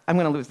report, I'm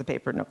going to lose the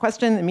paper, no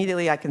question.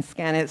 Immediately I can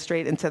scan it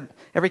straight into,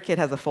 every kid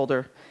has a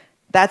folder.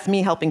 That's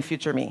me helping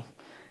future me.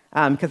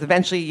 Because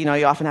eventually, you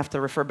often have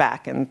to refer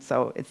back, and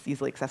so it's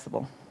easily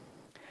accessible.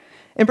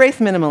 Embrace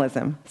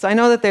minimalism. So I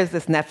know that there's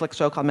this Netflix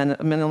show called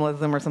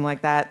Minimalism or something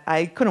like that.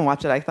 I couldn't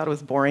watch it. I thought it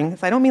was boring.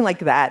 So I don't mean like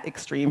that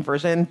extreme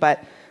version,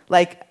 but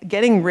like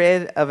getting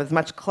rid of as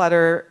much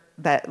clutter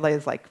that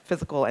is like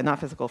physical and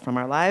not physical from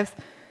our lives.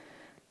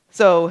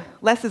 So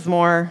less is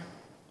more.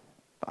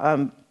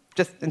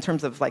 Just in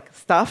terms of like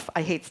stuff,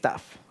 I hate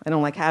stuff. I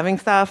don't like having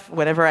stuff.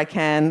 Whenever I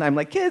can, I'm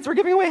like, kids, we're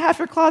giving away half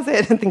your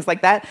closet and things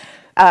like that.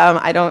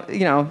 I don't,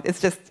 it's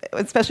just,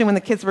 especially when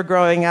the kids were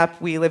growing up,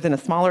 we lived in a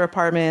smaller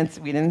apartment.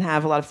 We didn't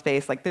have a lot of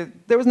space. Like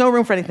there was no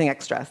room for anything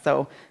extra.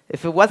 So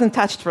if it wasn't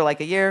touched for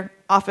like a year,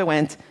 off it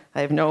went. I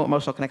have no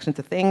emotional connection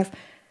to things.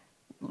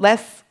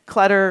 Less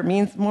clutter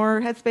means more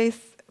headspace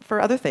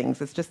for other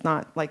things. It's just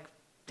not like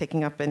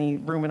taking up any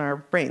room in our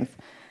brains.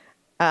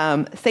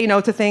 Say no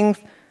to things.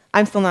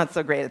 I'm still not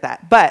so great at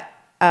that. But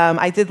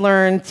I did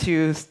learn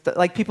to,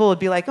 like people would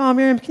be like, oh,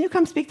 Miriam, can you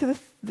come speak to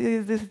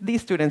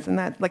these students and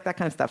that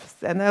kind of stuff,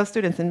 and those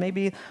students, and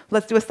maybe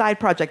let's do a side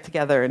project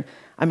together. And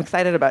I'm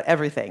excited about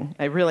everything.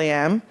 I really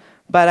am.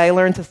 But I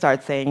learned to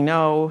start saying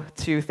no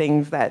to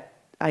things that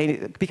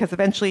because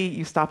eventually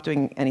you stop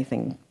doing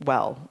anything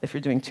well if you're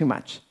doing too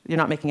much. You're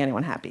not making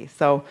anyone happy.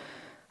 So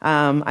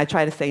I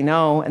try to say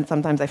no, and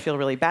sometimes I feel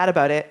really bad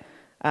about it.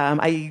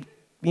 I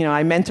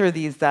mentor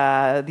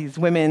these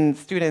women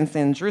students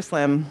in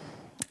Jerusalem,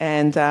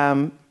 and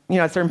at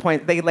a certain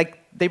point they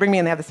bring me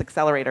in. They have this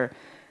accelerator,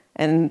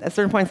 and at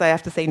certain points I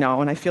have to say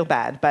no, and I feel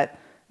bad. But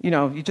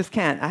you just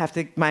can't.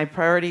 My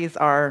priorities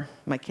are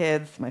my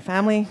kids, my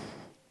family,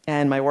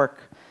 and my work.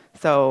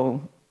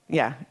 So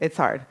yeah, it's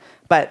hard,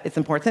 but it's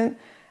important.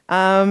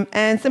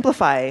 And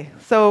simplify.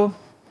 So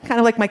kind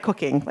of like my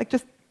cooking, like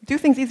just do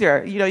things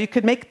easier. You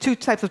could make 2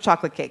 types of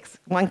chocolate cakes.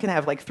 One can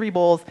have like 3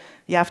 bowls.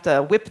 You have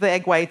to whip the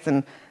egg whites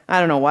and I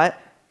don't know what.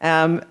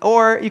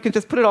 Or you can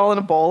just put it all in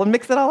a bowl and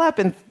mix it all up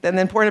and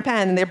then pour it in a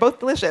pan, and they're both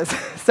delicious.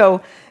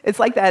 So it's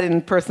like that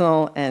in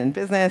personal and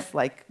business.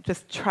 Like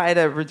just try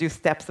to reduce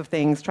steps of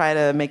things. Try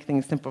to make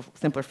things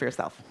simpler for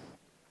yourself.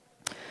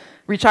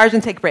 Recharge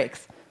and take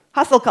breaks.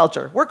 Hustle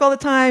culture. Work all the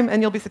time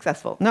and you'll be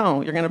successful.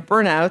 No, you're going to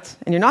burn out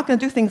and you're not going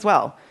to do things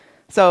well.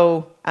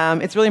 So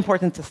it's really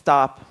important to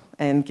stop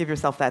and give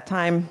yourself that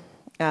time.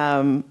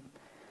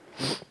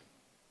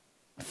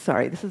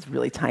 Sorry, this is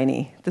really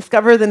tiny.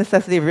 Discover the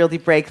necessity of real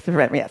deep breaks to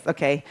prevent. Yes,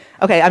 okay.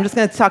 Okay, I'm just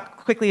going to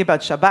talk quickly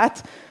about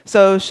Shabbat.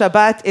 So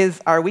Shabbat is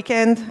our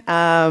weekend,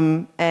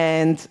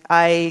 and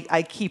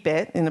I keep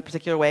it in a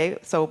particular way.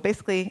 So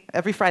basically,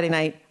 every Friday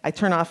night,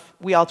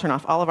 we all turn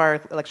off all of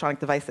our electronic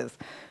devices.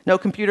 No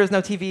computers,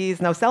 no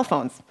TVs, no cell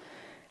phones.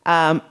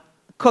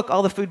 Cook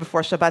all the food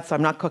before Shabbat, so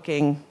I'm not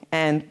cooking,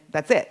 and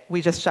that's it.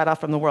 We just shut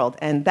off from the world.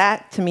 And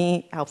that, to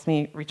me, helps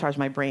me recharge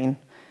my brain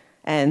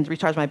and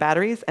recharge my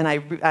batteries, and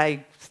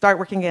I start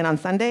working again on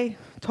Sunday,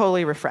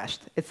 totally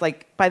refreshed. It's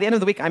like, by the end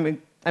of the week,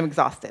 I'm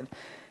exhausted.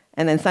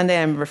 And then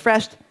Sunday, I'm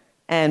refreshed,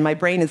 and my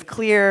brain is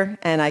clear,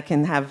 and I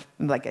can have,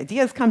 like,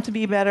 ideas come to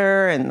me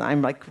better, and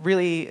I'm, like,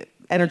 really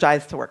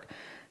energized to work.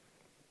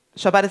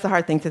 Shabbat is a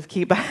hard thing to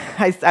keep.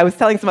 I was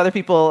telling some other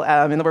people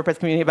in the WordPress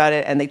community about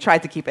it, and they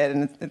tried to keep it,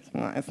 and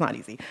it's not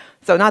easy.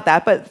 So not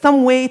that, but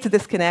some way to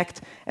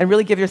disconnect and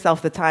really give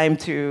yourself the time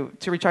to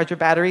recharge your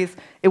batteries.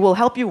 It will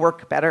help you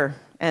work better,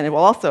 and it will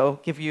also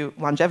give you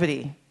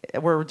longevity.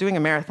 We're doing a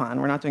marathon.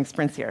 We're not doing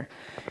sprints here.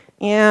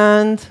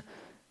 And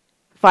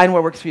find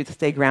what works for you to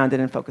stay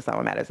grounded and focus on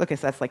what matters. Okay,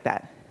 so that's like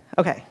that.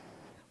 Okay,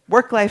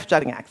 work-life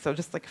juggling act. So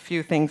just like a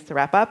few things to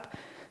wrap up.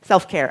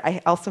 Self-care.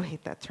 I also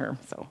hate that term.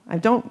 So I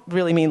don't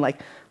really mean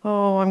like,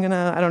 oh, I'm going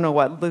to, I don't know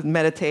what,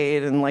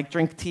 meditate and like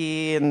drink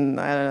tea and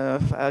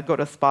go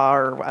to a spa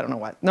or I don't know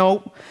what.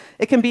 No,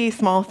 it can be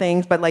small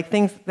things, but like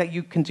things that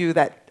you can do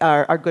that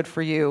are good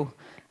for you.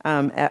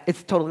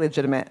 It's totally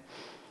legitimate.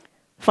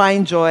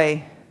 Find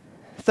joy.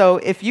 So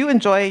if you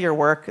enjoy your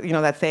work, you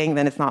know that saying,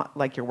 then it's not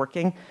like you're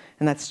working,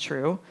 and that's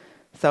true.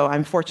 So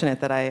I'm fortunate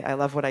that I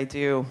love what I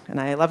do, and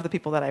I love the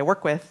people that I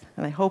work with,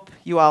 and I hope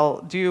you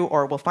all do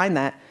or will find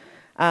that.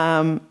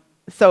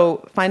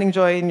 So finding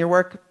joy in your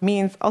work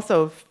means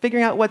also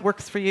figuring out what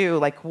works for you,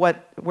 like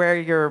where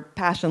your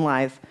passion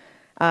lies,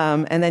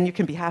 and then you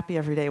can be happy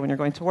every day when you're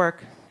going to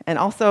work. And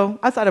also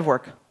outside of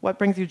work, what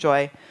brings you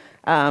joy?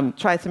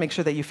 Try to make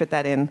sure that you fit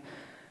that in.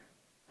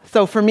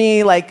 So for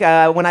me, like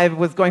when I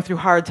was going through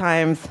hard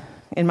times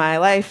in my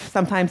life,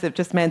 sometimes it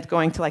just meant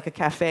going to like a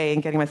cafe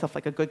and getting myself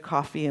like a good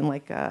coffee and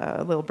like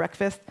a little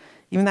breakfast.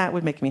 Even that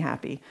would make me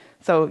happy.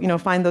 So, you know,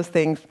 find those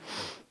things.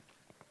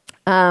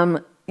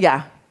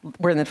 Yeah,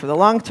 we're in it for the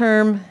long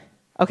term.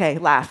 Okay,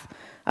 laugh.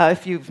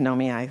 If you know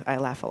me, I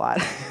laugh a lot.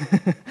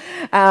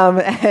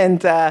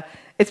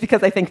 It's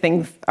because I think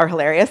things are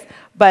hilarious.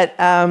 But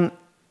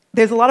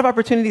there's a lot of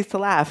opportunities to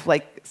laugh.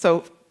 Like,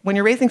 so when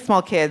you're raising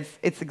small kids,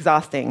 it's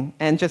exhausting.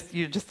 And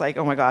you're just like,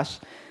 oh my gosh.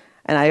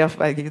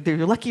 And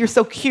you're lucky you're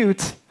so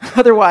cute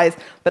otherwise.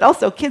 But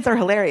also, kids are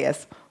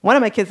hilarious. One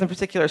of my kids in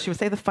particular, she would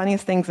say the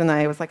funniest things, and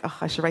I was like, oh,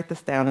 I should write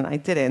this down, and I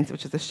didn't,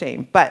 which is a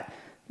shame. But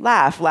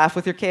laugh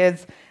with your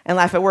kids, and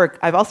laugh at work.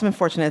 I've also been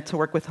fortunate to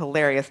work with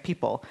hilarious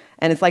people.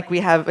 And it's like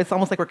it's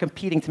almost like we're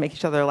competing to make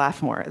each other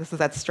laugh more. This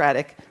is at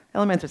Strattic.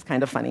 Elementor's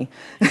kind of funny.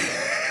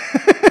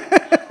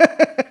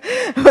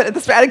 But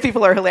the Strattic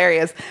people are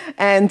hilarious.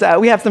 And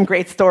we have some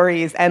great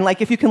stories. And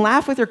like, if you can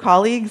laugh with your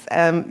colleagues,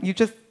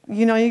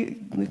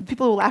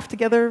 people who laugh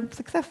together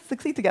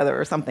succeed together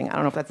or something. I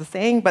don't know if that's a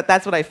saying, but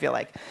that's what I feel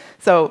like.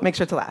 So make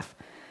sure to laugh.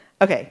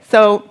 Okay,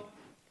 so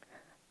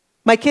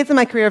my kids and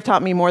my career have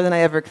taught me more than I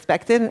ever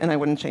expected, and I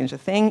wouldn't change a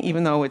thing,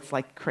 even though it's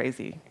like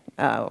crazy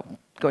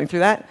going through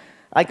that.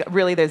 Like,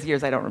 really, there's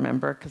years I don't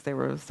remember because they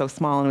were so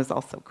small and it was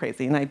all so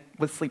crazy, and I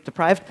was sleep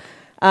deprived.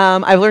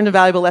 I've learned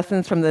valuable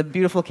lessons from the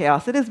beautiful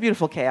chaos. It is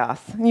beautiful chaos.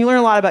 And you learn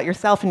a lot about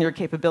yourself and your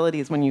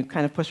capabilities when you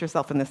kind of push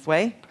yourself in this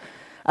way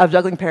of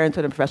juggling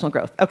parenthood and professional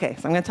growth. Okay,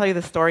 so I'm going to tell you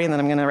this story, and then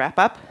I'm going to wrap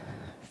up.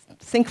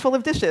 Sink full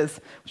of dishes,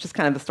 which is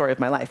kind of the story of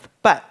my life.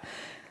 But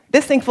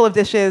this sink full of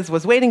dishes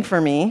was waiting for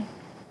me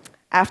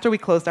after we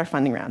closed our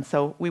funding round.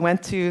 So we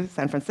went to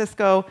San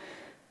Francisco,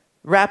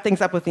 wrapped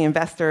things up with the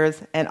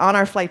investors, and on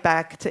our flight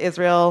back to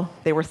Israel,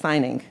 they were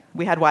signing.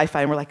 We had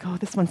Wi-Fi, and we're like, oh,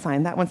 this one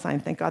signed, that one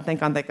signed, thank God, thank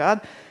God, thank God.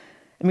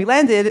 And we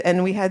landed,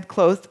 and we had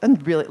closed a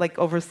really, like,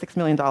 over $6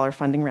 million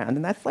funding round.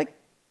 And that's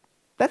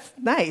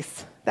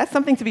nice. That's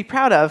something to be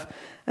proud of.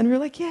 And we were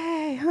like,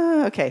 yay,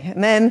 okay.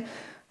 And then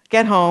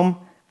get home,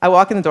 I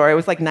walk in the door, it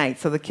was like night,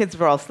 so the kids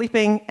were all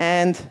sleeping,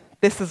 and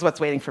this is what's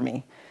waiting for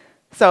me.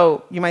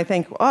 So you might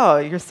think, oh,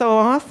 you're so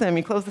awesome,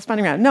 you closed this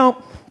funding round.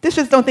 No,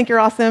 dishes don't think you're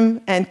awesome,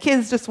 and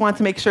kids just want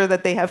to make sure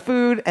that they have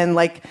food, and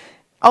like,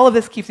 all of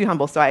this keeps you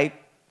humble. So I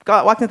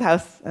walked into the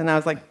house, and I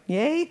was like,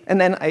 yay, and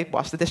then I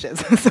washed the dishes.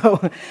 So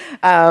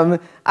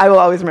I will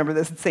always remember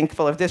this sink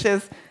full of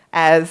dishes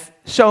as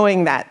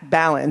showing that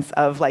balance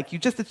of like, you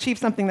just achieved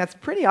something that's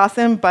pretty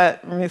awesome, but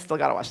you still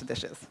gotta wash the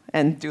dishes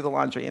and do the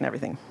laundry and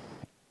everything.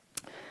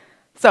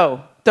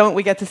 So, don't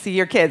we get to see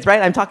your kids, right?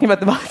 I'm talking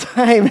about them all the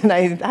time, and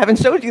I haven't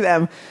showed you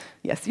them.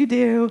 Yes, you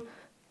do.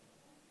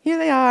 Here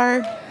they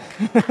are.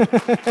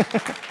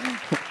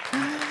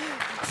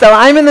 So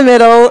I'm in the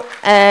middle,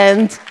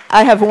 and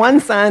I have one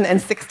son and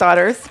 6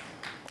 daughters.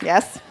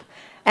 Yes.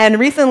 And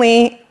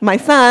recently, my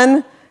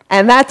son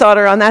and that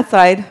daughter on that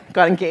side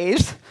got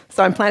engaged.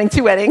 So I'm planning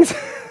 2 weddings.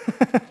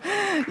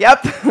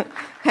 Yep.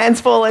 Hands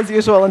full as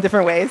usual in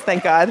different ways,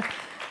 thank God.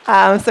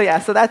 So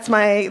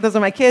those are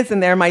my kids,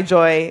 and they're my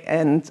joy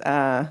and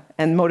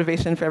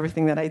motivation for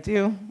everything that I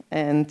do,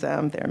 and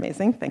they're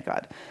amazing, thank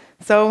God.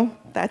 So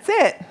that's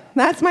it.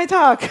 That's my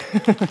talk.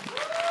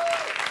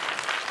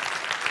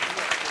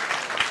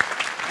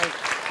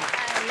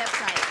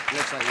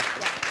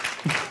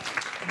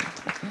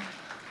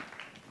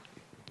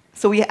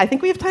 So I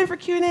think we have time for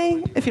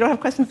Q&A. If you don't have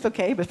questions, it's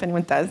okay, but if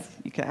anyone does,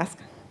 you can ask.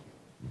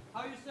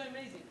 How are you so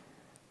amazing?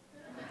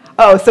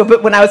 Oh,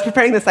 but when I was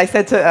preparing this, I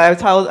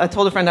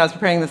told a friend I was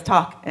preparing this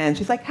talk, and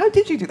she's like, how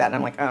did you do that? And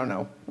I'm like, I don't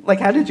know. Like,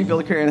 how did you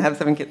build a career and have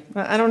 7 kids?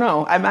 I don't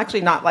know. I'm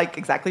actually not, like,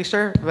 exactly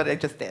sure, but I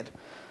just did.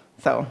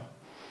 So.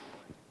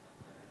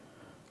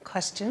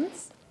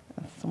 Questions?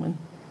 Someone.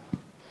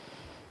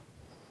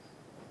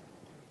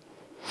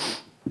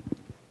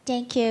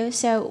 Thank you.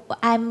 So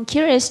I'm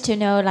curious to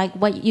know, like,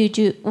 what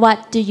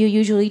do you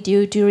usually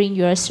do during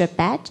your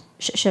Shabbat?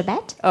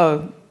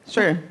 Oh,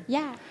 sure.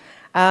 Yeah.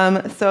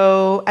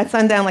 So at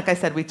sundown, like I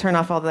said, we turn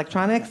off all the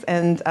electronics,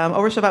 and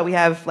over Shabbat we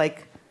have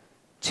like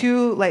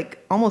 2,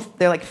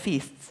 they're like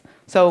feasts.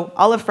 So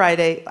all of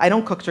Friday, I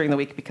don't cook during the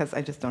week because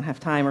I just don't have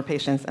time or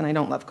patience, and I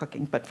don't love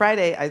cooking. But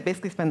Friday, I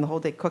basically spend the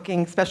whole day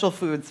cooking special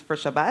foods for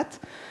Shabbat.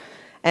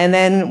 And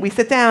then we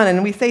sit down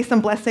and we say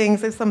some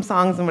blessings, there's some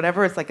songs and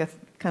whatever. It's like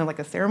kind of like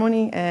a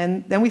ceremony.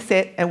 And then we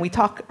sit and we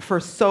talk for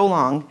so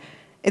long.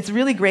 It's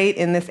really great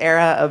in this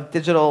era of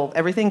digital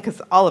everything,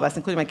 because all of us,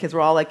 including my kids,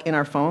 we're all like in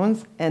our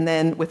phones. And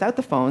then without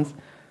the phones,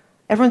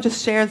 everyone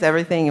just shares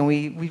everything, and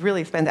we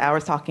really spend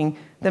hours talking.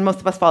 Then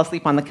most of us fall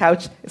asleep on the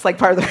couch. It's like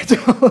part of the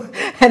ritual.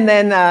 and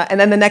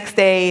then the next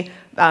day,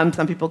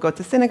 some people go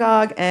to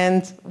synagogue,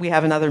 and we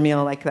have another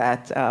meal like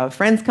that.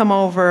 Friends come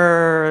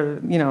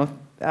over. You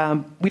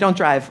know, we don't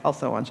drive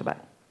also on Shabbat.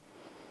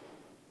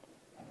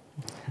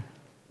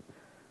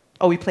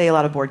 Oh, we play a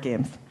lot of board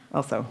games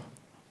also.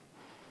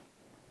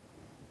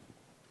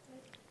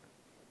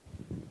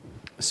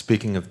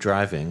 Speaking of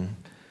driving,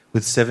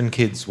 with 7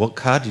 kids, what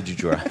car did you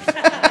drive?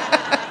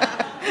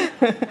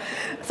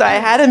 So I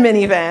had a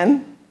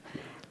minivan,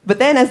 but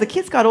then as the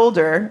kids got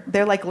older,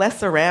 they're like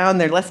less around,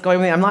 they're less going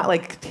with me. I'm not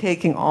like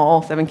taking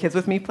all 7 kids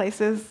with me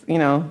places, you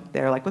know,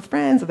 they're like with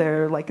friends, or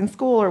they're like in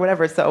school or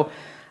whatever. So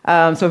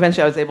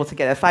eventually I was able to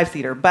get a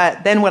 5-seater.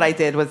 But then what I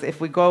did was,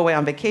 if we go away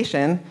on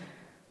vacation,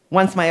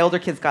 once my older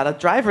kids got a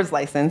driver's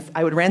license,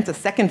 I would rent a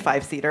second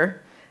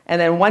 5-seater,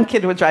 and then one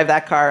kid would drive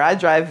that car, I'd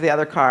drive the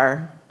other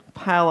car,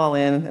 pile all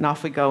in, and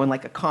off we go in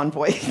like a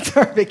convoy to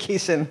our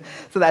vacation.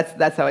 So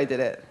that's how I did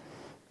it.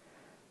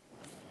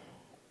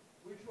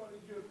 Which one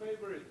is your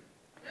favorite?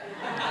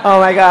 Oh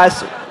my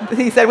gosh.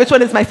 He said, which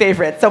one is my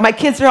favorite? So my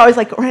kids are always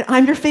like, right,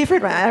 I'm your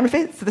favorite, right? I'm your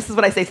favorite. So this is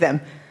what I say to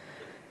them.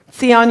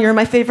 Sion, you're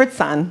my favorite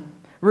son.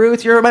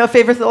 Ruth, you're my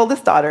favorite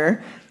oldest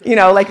daughter. You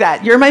know, like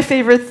that. You're my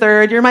favorite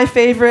third. You're my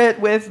favorite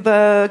with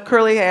the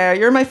curly hair.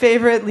 You're my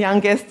favorite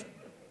youngest.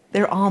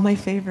 They're all my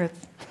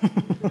favorites.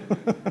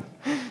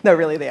 No,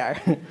 really, they are.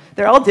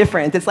 They're all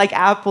different. It's like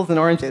apples and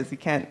oranges. You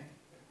can't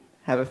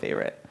have a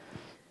favorite.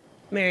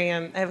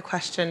 Miriam, I have a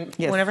question.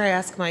 Yes. Whenever I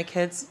ask my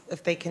kids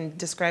if they can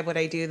describe what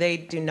I do, they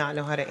do not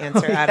know how to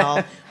answer at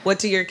all. What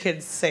do your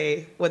kids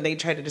say when they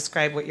try to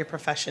describe what your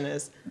profession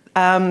is?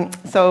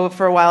 So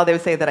for a while, they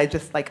would say that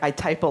I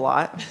type a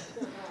lot.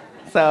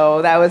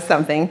 So that was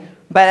something.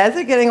 But as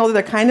they're getting older,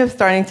 they're kind of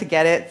starting to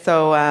get it.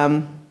 So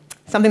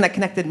something that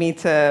connected me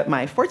to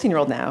my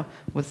 14-year-old now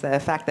was the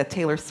fact that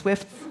Taylor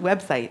Swift's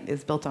website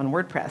is built on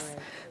WordPress.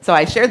 So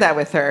I shared that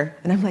with her,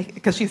 and I'm like,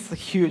 because she's a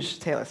huge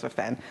Taylor Swift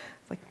fan.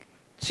 It's like,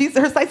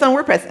 her site's on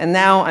WordPress, and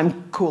now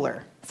I'm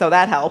cooler. So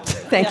that helped.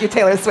 Thank you,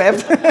 Taylor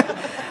Swift.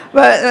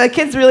 But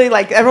kids really,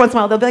 like, every once in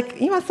a while, they'll be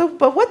like,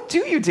 but what do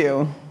you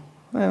do?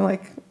 And I'm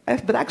like,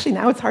 but actually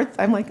now it's hard.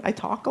 I'm like, I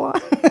talk a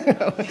lot.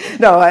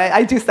 No,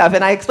 I do stuff,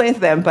 and I explain to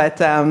them, but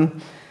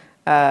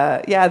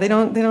yeah, they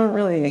don't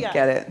really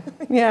get it.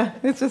 Yeah,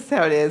 it's just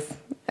how it is.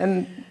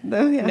 And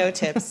yeah. No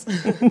tips.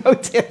 No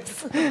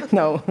tips.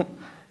 No.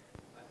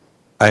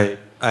 I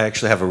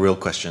actually have a real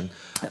question.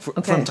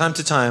 Okay. From time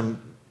to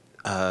time,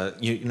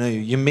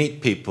 you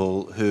meet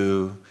people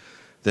who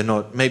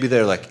maybe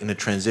they're like in a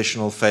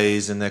transitional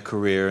phase in their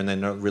career and they're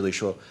not really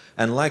sure.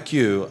 And like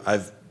you,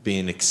 I've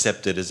been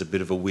accepted as a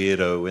bit of a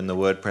weirdo in the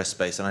WordPress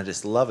space, and I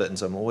just love it. And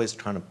so I'm always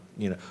trying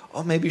to,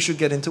 maybe you should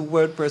get into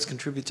WordPress,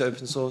 contribute to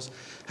open source.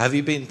 Have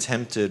you been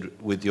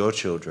tempted with your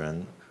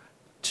children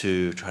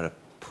to try to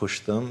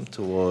push them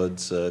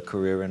towards a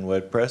career in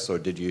WordPress, or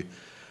did you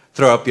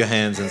throw up your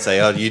hands and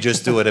say, oh, you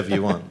just do whatever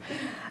you want?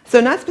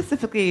 So not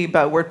specifically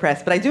about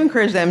WordPress, but I do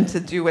encourage them to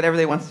do whatever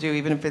they want to do,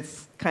 even if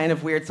it's kind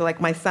of weird. So like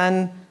my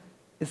son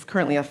is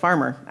currently a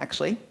farmer,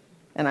 actually,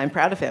 and I'm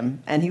proud of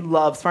him, and he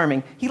loves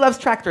farming. He loves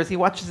tractors. He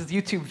watches his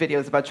YouTube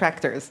videos about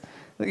tractors,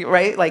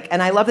 right?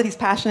 And I love that he's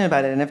passionate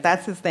about it, and if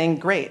that's his thing,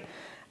 great.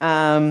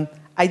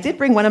 I did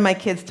bring one of my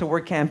kids to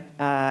WordCamp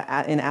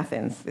in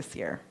Athens this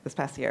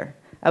past year.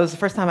 That was the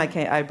first time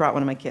I brought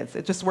one of my kids.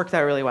 It just worked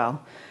out really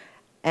well.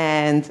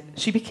 And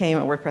she became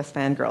a WordPress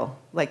fangirl.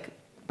 Like,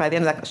 by the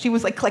end of that, she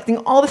was like collecting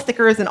all the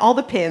stickers and all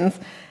the pins,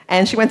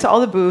 and she went to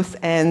all the booths,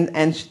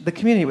 and the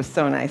community was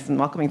so nice and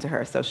welcoming to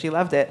her, so she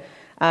loved it.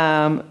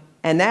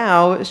 And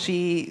now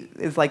she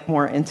is like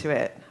more into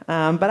it.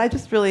 But I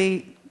just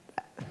really,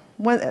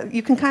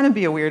 you can kind of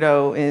be a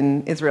weirdo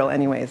in Israel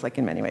anyways, like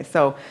in many ways.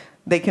 So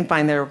they can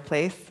find their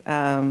place.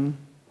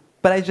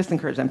 But I just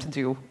encourage them to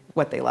do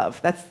what they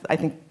love. That's, I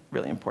think,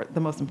 really important,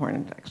 the most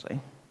important, actually.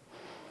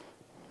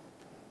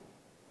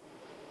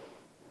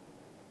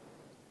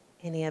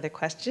 Any other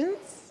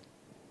questions?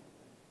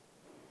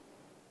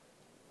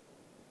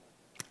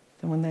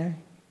 Someone there?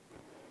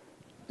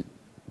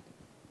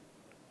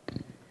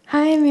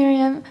 Hi,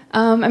 Miriam.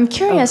 I'm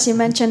curious, you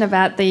mentioned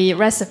about the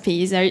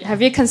recipes.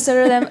 Have you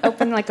considered them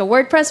open like a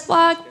WordPress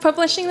blog,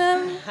 publishing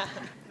them?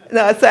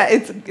 No,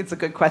 it's a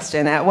good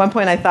question. At one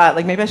point I thought,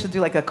 like, maybe I should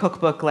do like a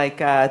cookbook, like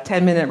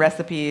 10-minute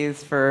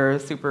recipes for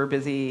super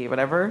busy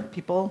whatever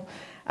people.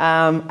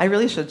 I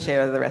really should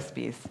share the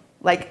recipes.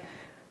 Like,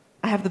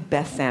 I have the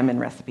best salmon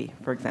recipe,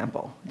 for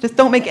example. Just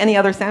don't make any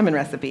other salmon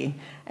recipe.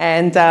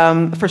 And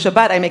for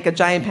Shabbat, I make a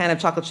giant pan of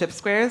chocolate chip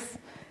squares.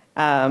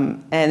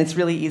 And it's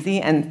really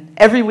easy. And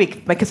every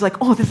week, my kids are like,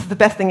 oh, this is the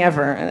best thing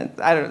ever. And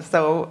I don't know.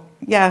 So,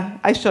 yeah,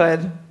 I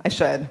should.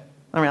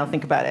 I mean, I'll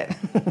think about it.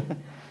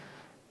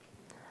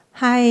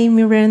 Hi,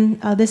 Miriam.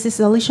 This is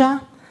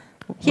Alicia.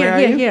 Where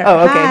are you? Here.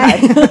 Oh, okay.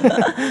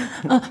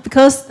 Hi.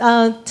 Because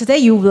today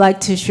you would like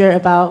to share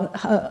about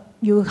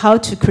how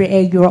to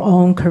create your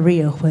own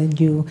career when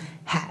you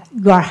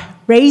are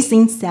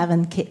raising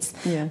 7 kids.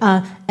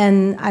 Yeah.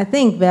 And I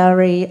think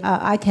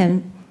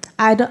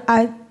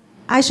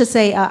I should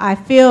say I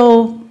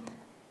feel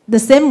the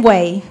same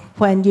way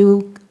when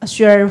you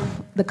share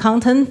the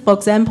content. For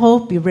example,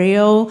 be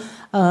real,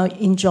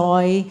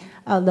 enjoy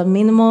the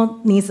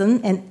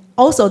minimalism, and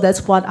also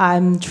that's what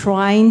I'm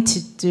trying to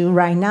do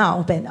right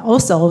now. But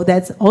also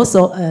that's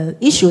also an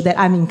issue that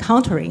I'm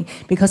encountering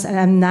because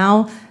I'm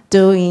now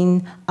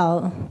doing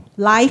a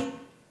live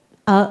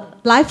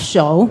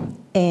show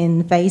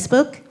in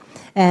Facebook,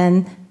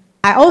 and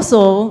I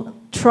also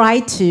try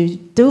to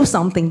do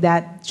something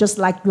that just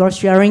like you're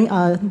sharing.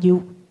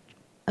 You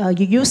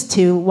used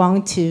to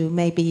want to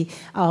maybe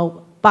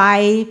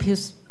buy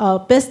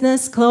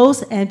business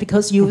clothes, and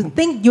because you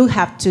think you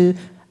have to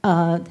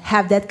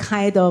have that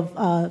kind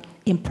of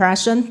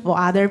impression for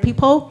other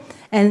people.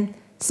 And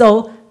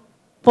so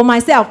for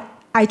myself,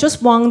 I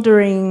just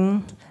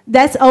wondering,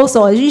 that's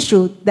also an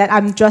issue that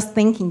I'm just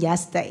thinking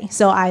yesterday.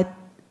 So I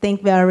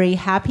think very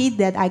happy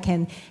that I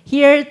can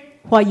hear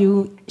what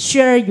you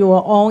share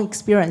your own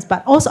experience.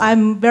 But also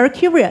I'm very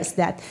curious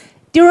that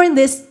during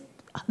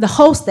the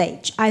whole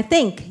stage, I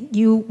think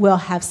you will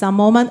have some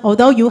moment,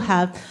 although you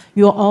have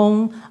your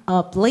own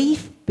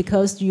belief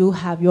because you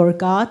have your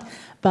God,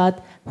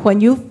 but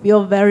when you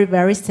feel very,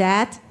 very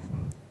sad,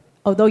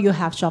 although you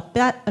have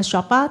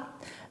Shabbat,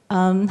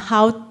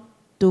 how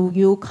do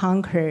you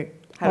conquer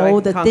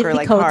all the difficulties?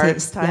 Like hard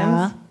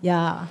times?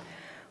 Yeah.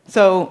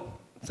 So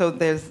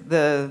there's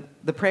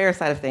the prayer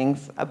side of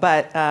things,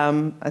 but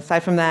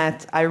aside from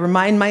that, I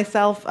remind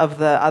myself of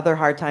the other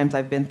hard times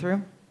I've been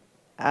through.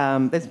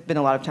 There's been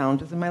a lot of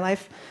challenges in my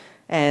life,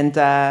 and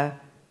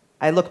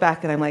I look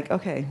back and I'm like,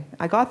 okay,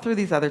 I got through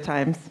these other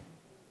times,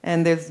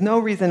 and there's no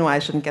reason why I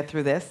shouldn't get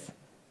through this,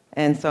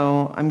 and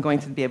so I'm going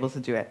to be able to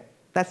do it.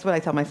 That's what I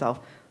tell myself.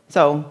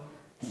 So,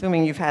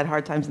 assuming you've had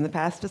hard times in the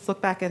past, just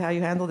look back at how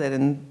you handled it,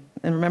 and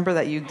remember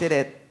that you did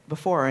it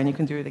before, and you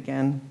can do it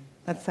again.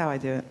 That's how I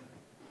do it.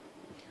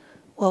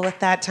 Well, with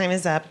that, time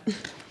is up.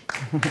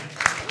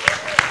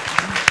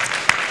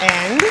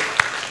 And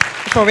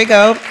before we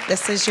go,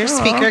 this is your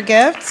speaker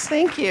gift.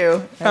 Thank you.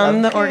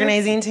 From the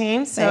organizing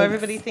team. So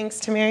everybody thanks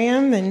to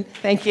Miriam, and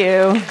thank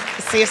you.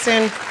 See you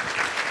soon.